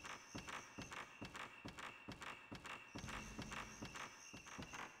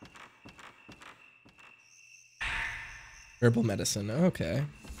 Herbal medicine. Okay.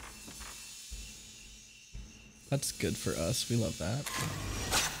 That's good for us. We love that.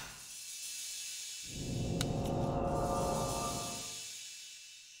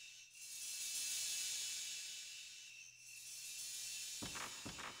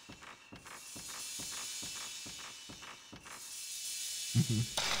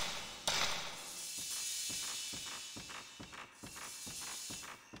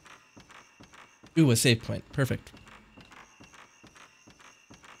 Ooh, a save point. Perfect.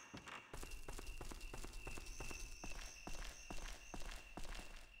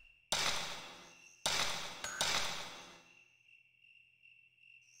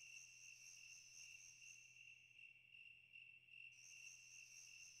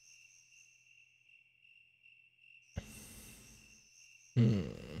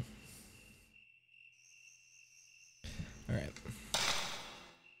 All right.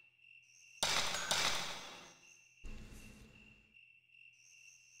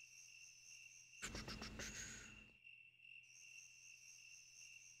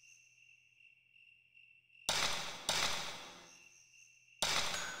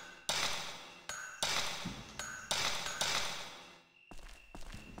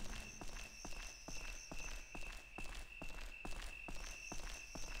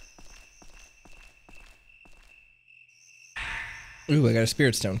 Ooh, I got a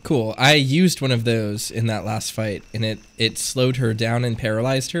spirit stone. Cool. I used one of those in that last fight, and it slowed her down and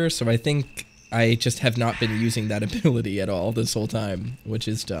paralyzed her, so I think I just have not been using that ability at all this whole time, which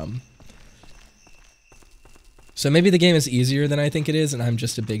is dumb. So maybe the game is easier than I think it is, and I'm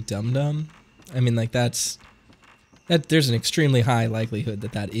just a big dum-dum. I mean, like, there's an extremely high likelihood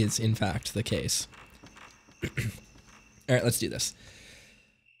that that is, in fact, the case. Alright, let's do this.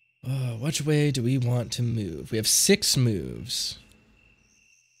 Which way do we want to move? We have 6 moves.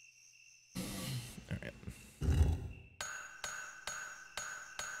 Alright.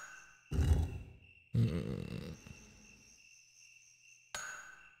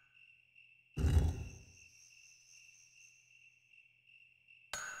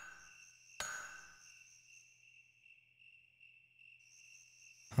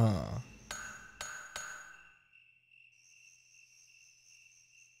 Huh.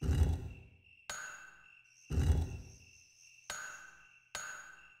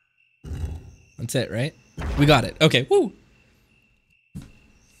 That's it, right? We got it. Okay, woo!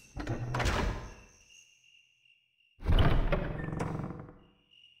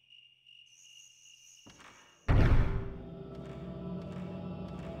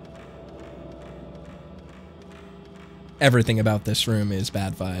 Everything about this room is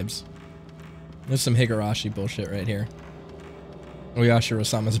bad vibes. There's some Higurashi bullshit right here.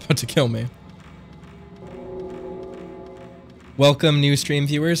 Oyashiro-sama's about to kill me. Welcome, new stream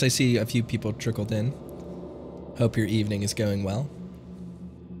viewers. I see a few people trickled in. Hope your evening is going well.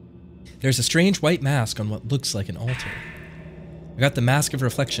 There's a strange white mask on what looks like an altar. I got the mask of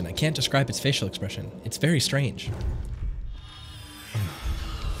reflection. I can't describe its facial expression. It's very strange.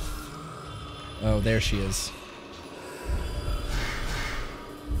 Oh, there she is.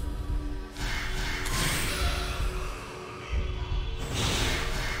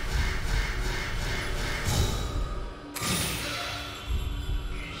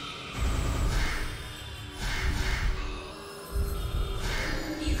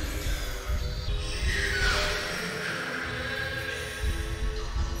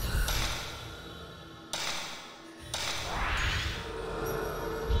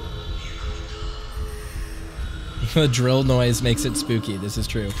 The drill noise makes it spooky. This is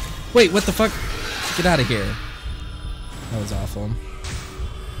true. Wait, what the fuck? Get out of here. That was awful.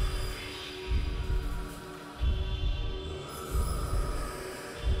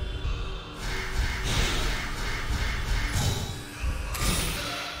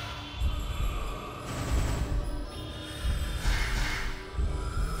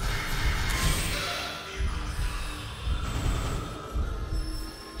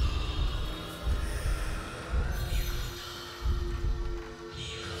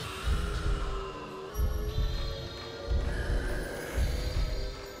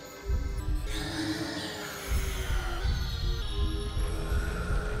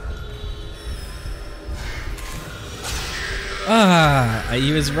 Ah,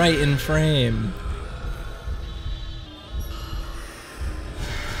 he was right in frame.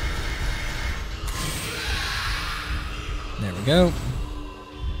 There we go.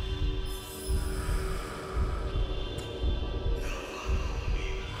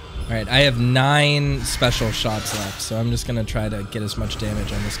 Alright, I have 9 special shots left, so I'm just gonna try to get as much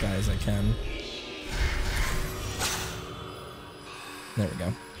damage on this guy as I can. There we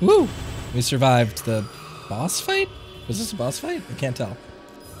go. Woo! We survived the boss fight? Was this a boss fight? I can't tell.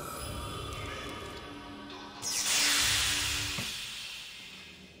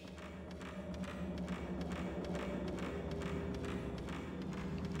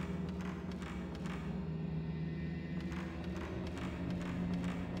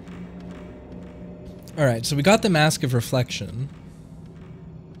 Alright, so we got the Mask of Reflection.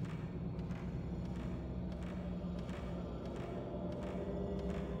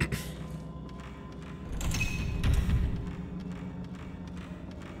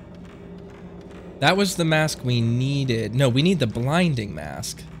 That was the mask we needed. No, we need the blinding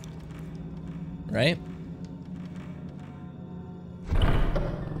mask. Right?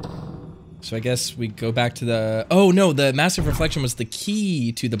 So I guess we go back to the... Oh no, the Mask of Reflection was the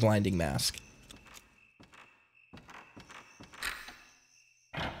key to the blinding mask.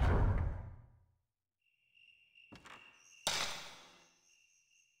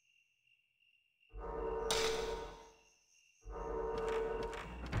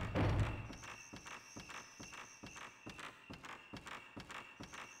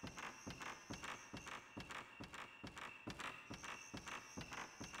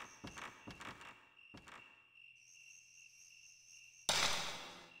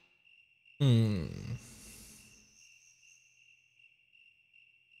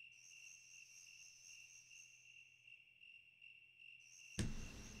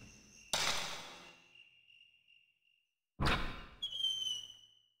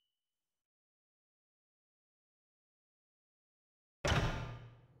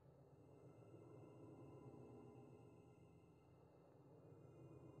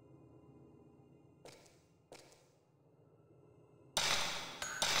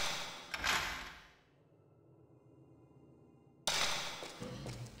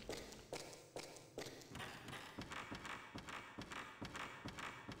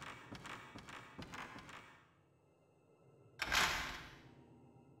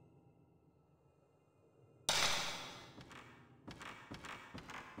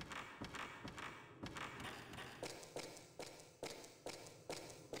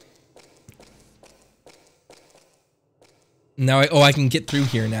 Now I can get through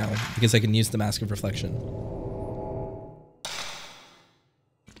here now because I can use the Mask of Reflection.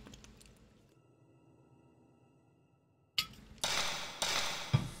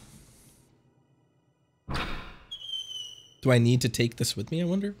 Do I need to take this with me, I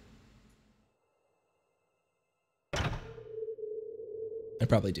wonder? I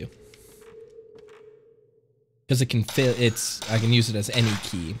probably do. Because it can fit, I can use it as any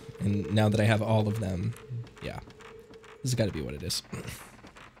key. And now that I have all of them, yeah. This has got to be what it is.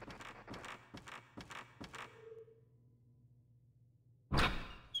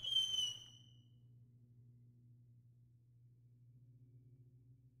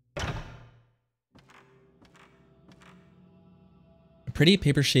 A pretty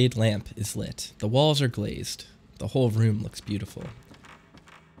paper shade lamp is lit. The walls are glazed. The whole room looks beautiful.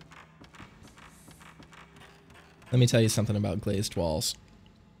 Let me tell you something about glazed walls.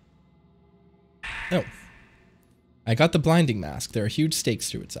 Oh. I got the blinding mask. There are huge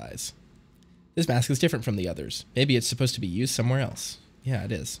stakes through its eyes. This mask is different from the others. Maybe it's supposed to be used somewhere else. Yeah,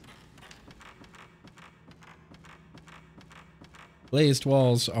 it is. Glazed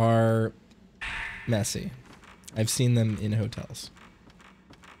walls are messy. I've seen them in hotels.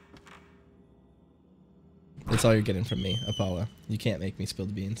 That's all you're getting from me, Apollo. You can't make me spill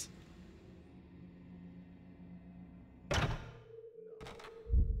the beans.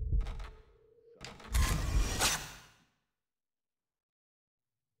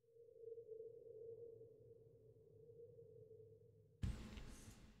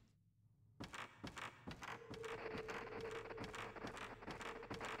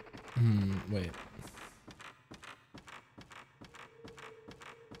 Wait.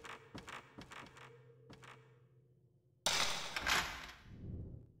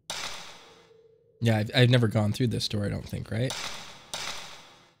 Yeah, I've never gone through this door, I don't think, right?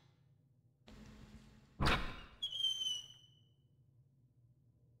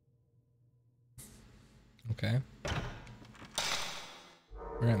 Okay.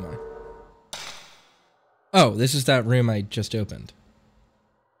 Where am I? Oh, this is that room I just opened.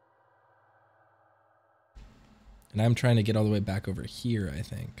 And I'm trying to get all the way back over here, I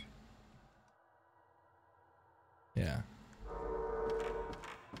think. Yeah.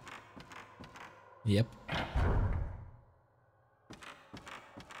 Yep.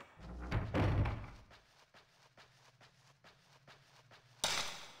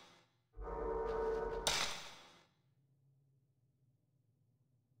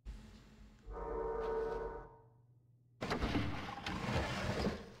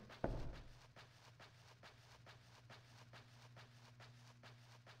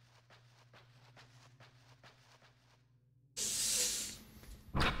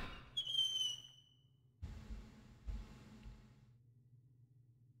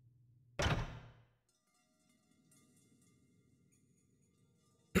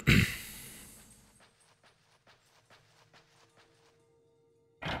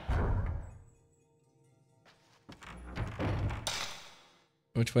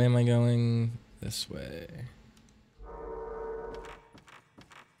 Which way am I going? This way.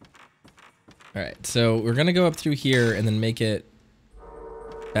 Alright, so we're gonna go up through here and then make it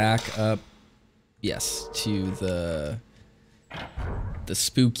back up, yes, to the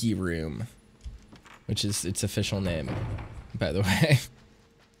spooky room, which is its official name, by the way.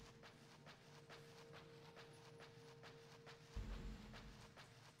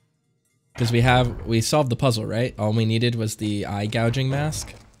 Because we solved the puzzle, right? All we needed was the eye gouging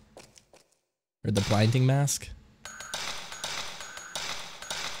mask. Or the blinding mask.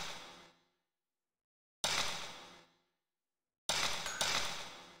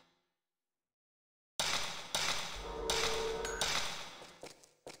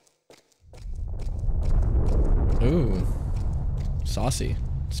 Ooh. Saucy.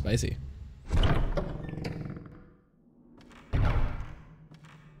 Spicy.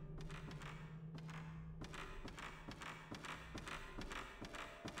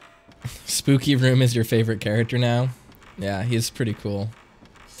 Spooky Room is your favorite character now? Yeah, he's pretty cool.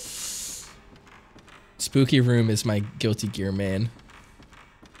 Spooky Room is my Guilty Gear main.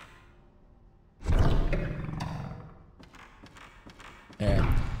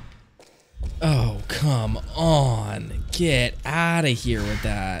 Yeah. Oh, come on. Get out of here with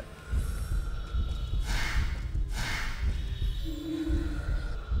that.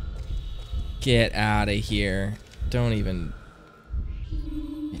 Get out of here. Don't even...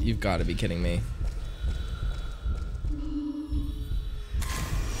 You've got to be kidding me.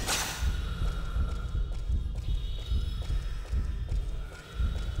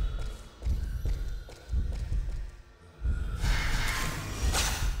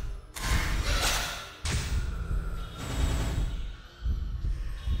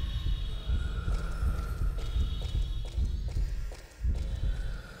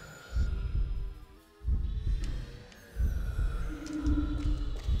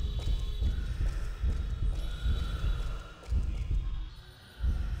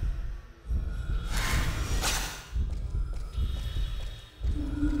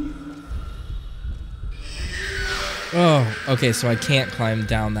 Oh, okay, so I can't climb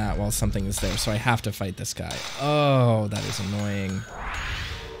down that while something is there, so I have to fight this guy. Oh, that is annoying.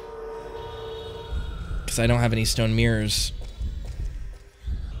 Because I don't have any stone mirrors.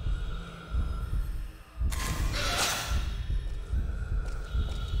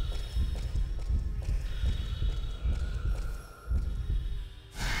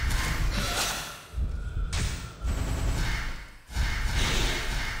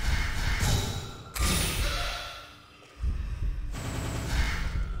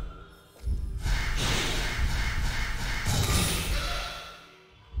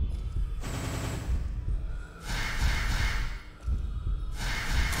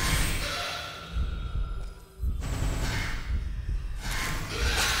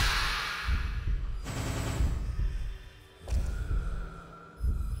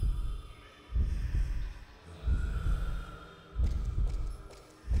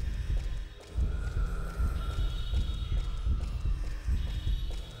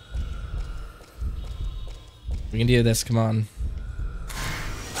 We can do this, come on.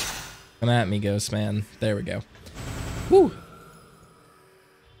 Come at me, Ghost Man. There we go. Woo!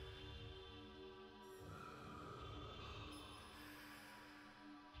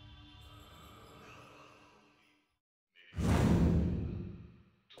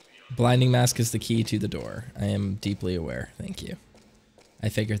 Blinding mask is the key to the door. I am deeply aware. Thank you. I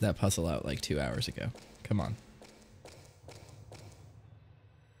figured that puzzle out like 2 hours ago. Come on.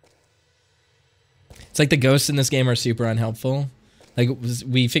 It's like the ghosts in this game are super unhelpful. Like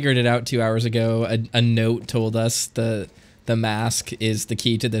we figured it out 2 hours ago. A note told us the mask is the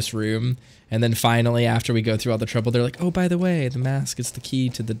key to this room. And then finally, after we go through all the trouble, they're like, oh, by the way, the mask is the key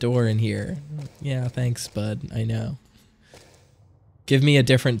to the door in here. Yeah, thanks, bud. I know. Give me a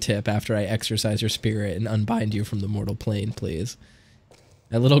different tip after I exercise your spirit and unbind you from the mortal plane, please.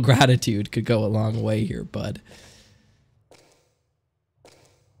 A little gratitude could go a long way here, bud.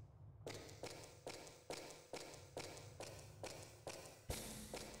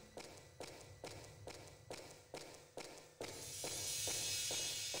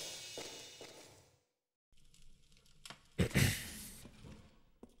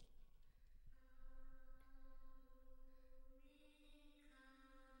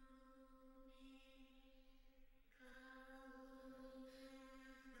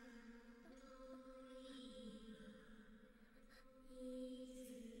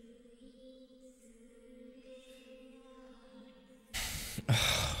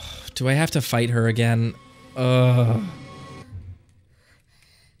 Do I have to fight her again? I'm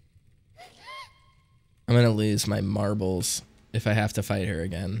gonna lose my marbles if I have to fight her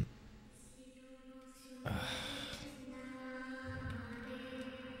again.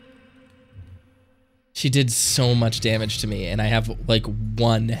 She did so much damage to me, and I have like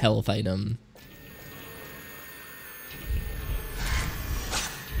 1 health item.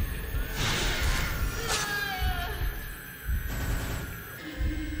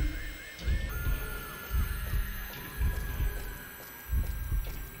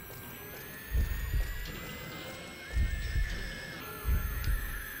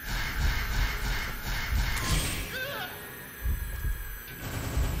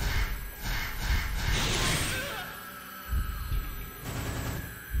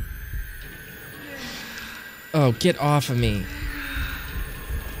 Oh, get off of me.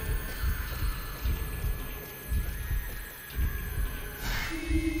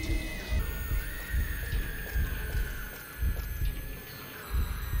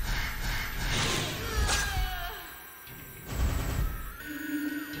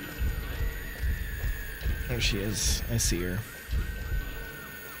 There she is. I see her.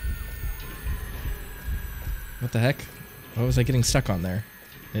 What the heck? What was I getting stuck on there?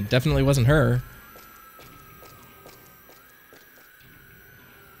 It definitely wasn't her.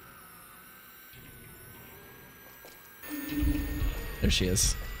 There she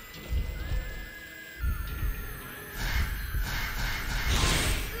is.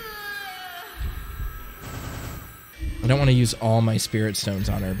 I don't want to use all my spirit stones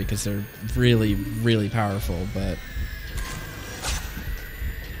on her because they're really, really powerful, but...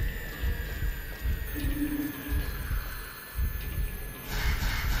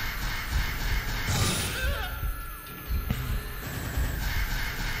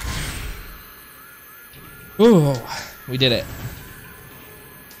 Ooh, we did it.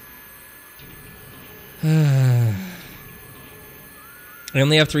 I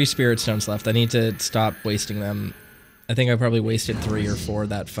only have 3 spirit stones left. I need to stop wasting them. I think I probably wasted 3 or 4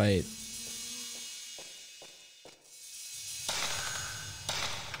 that fight.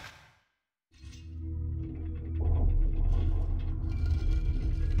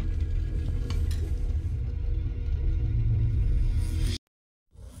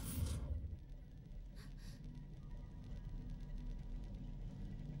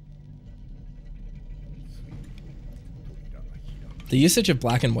 The usage of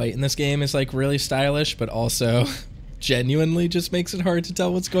black and white in this game is like really stylish, but also genuinely just makes it hard to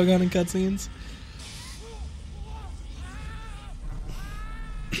tell what's going on in cutscenes.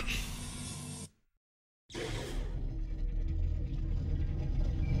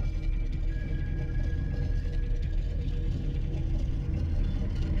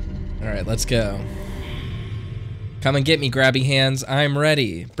 All right, let's go. Come and get me, grabby hands. I'm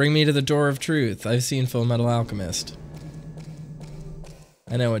ready. Bring me to the door of truth. I've seen Full Metal Alchemist.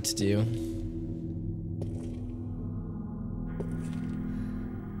 I know what to do.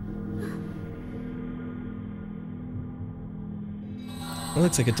 It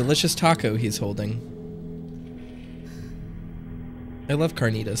looks like a delicious taco he's holding. I love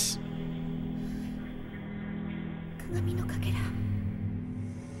carnitas.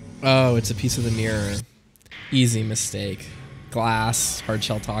 Oh, it's a piece of the mirror. Easy mistake. Glass, hard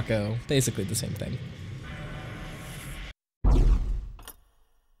shell taco, basically the same thing.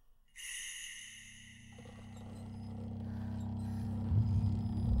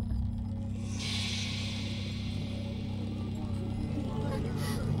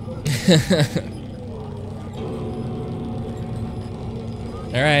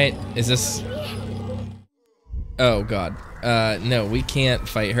 All right, is this... Oh, God. No, we can't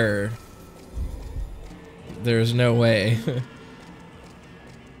fight her. There's no way.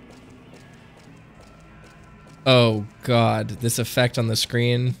 Oh, God. This effect on the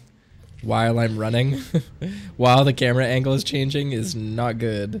screen while I'm running, while the camera angle is changing, is not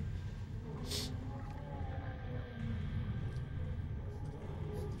good.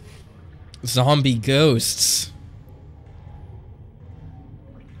 Zombie ghosts.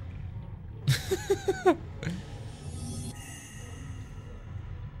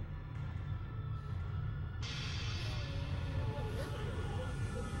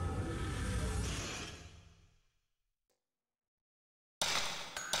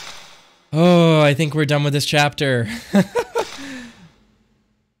 Oh, I think we're done with this chapter. All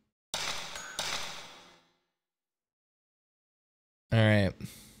right.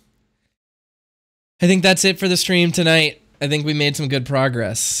 I think that's it for the stream tonight. I think we made some good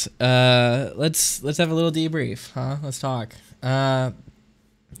progress. Let's have a little debrief, huh? Let's talk.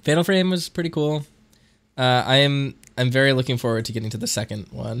 Fatal Frame was pretty cool. I'm very looking forward to getting to the second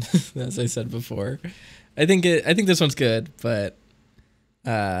one, as I said before. I think this one's good, but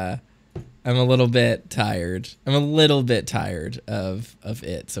I'm a little bit tired. I'm a little bit tired of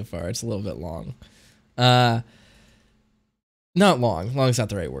it so far. It's a little bit long. Not long. Long's not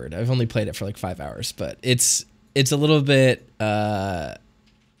the right word. I've only played it for like 5 hours, but it's a little bit I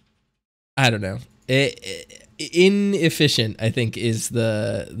don't know. Inefficient, I think, is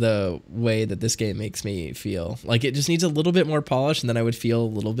the way that this game makes me feel. Like, it just needs a little bit more polish, and then I would feel a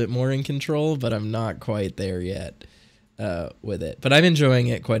little bit more in control, but I'm not quite there yet with it. But I'm enjoying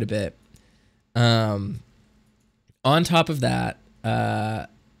it quite a bit. On top of that,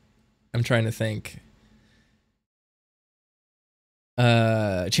 I'm trying to think.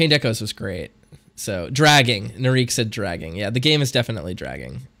 Chained Echoes was great. So, dragging. Narik said dragging. Yeah, the game is definitely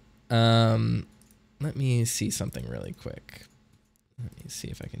dragging. Let me see something really quick. Let me see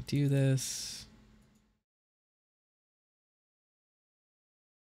if I can do this.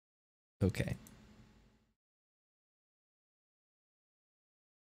 Okay.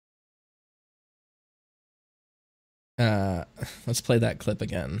 Let's play that clip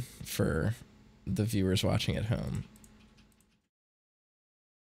again for the viewers watching at home.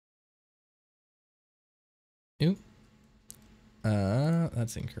 Oop.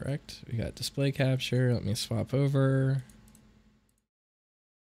 That's incorrect. We got display capture. Let me swap over.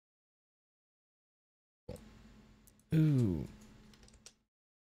 Ooh.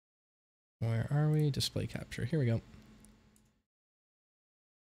 Where are we? Display capture. Here we go.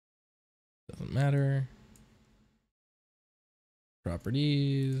 Doesn't matter.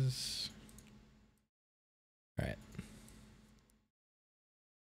 Properties. All right.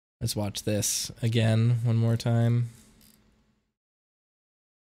 Let's watch this again one more time.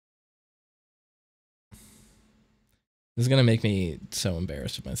 This is going to make me so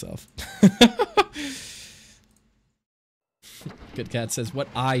embarrassed with myself. Good Cat says, what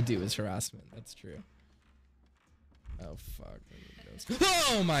I do is harassment. That's true. Oh, fuck.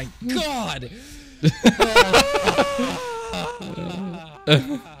 Oh, my God!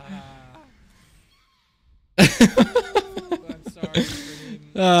 I'm sorry.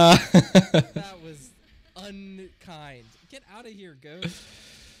 That was unkind. Get out of here, Ghost.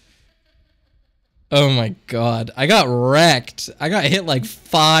 Oh my God. I got wrecked. I got hit like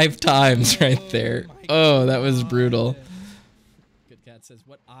 5 times right there. Oh, that was brutal. Good Cat says,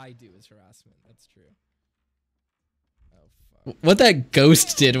 what I do is harassment. That's true. Oh, fuck. What that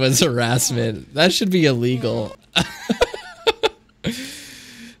ghost did was harassment. That should be illegal.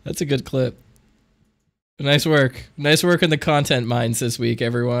 That's a good clip. Nice work. Nice work in the content mines this week,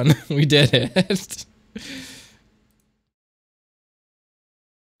 everyone. We did it.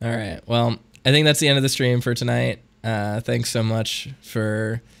 All right. Well, I think that's the end of the stream for tonight. Thanks so much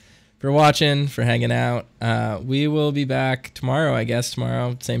for watching, for hanging out. We will be back tomorrow, I guess.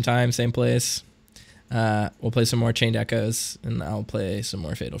 Tomorrow, same time, same place. We'll play some more Chained Echoes, and I'll play some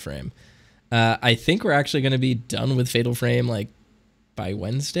more Fatal Frame. I think we're actually going to be done with Fatal Frame like by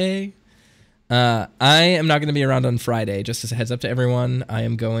Wednesday. I am not going to be around on Friday. Just as a heads up to everyone, I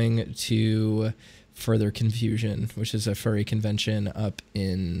am going to Further Confusion, which is a furry convention up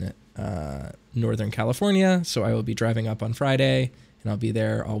in Northern California. So I will be driving up on Friday, and I'll be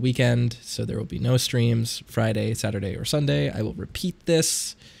there all weekend. So there will be no streams Friday, Saturday, or Sunday. I will repeat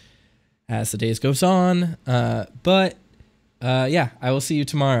this as the days goes on. But yeah, I will see you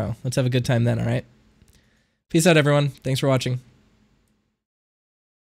tomorrow. Let's have a good time then, all right? Peace out, everyone. Thanks for watching.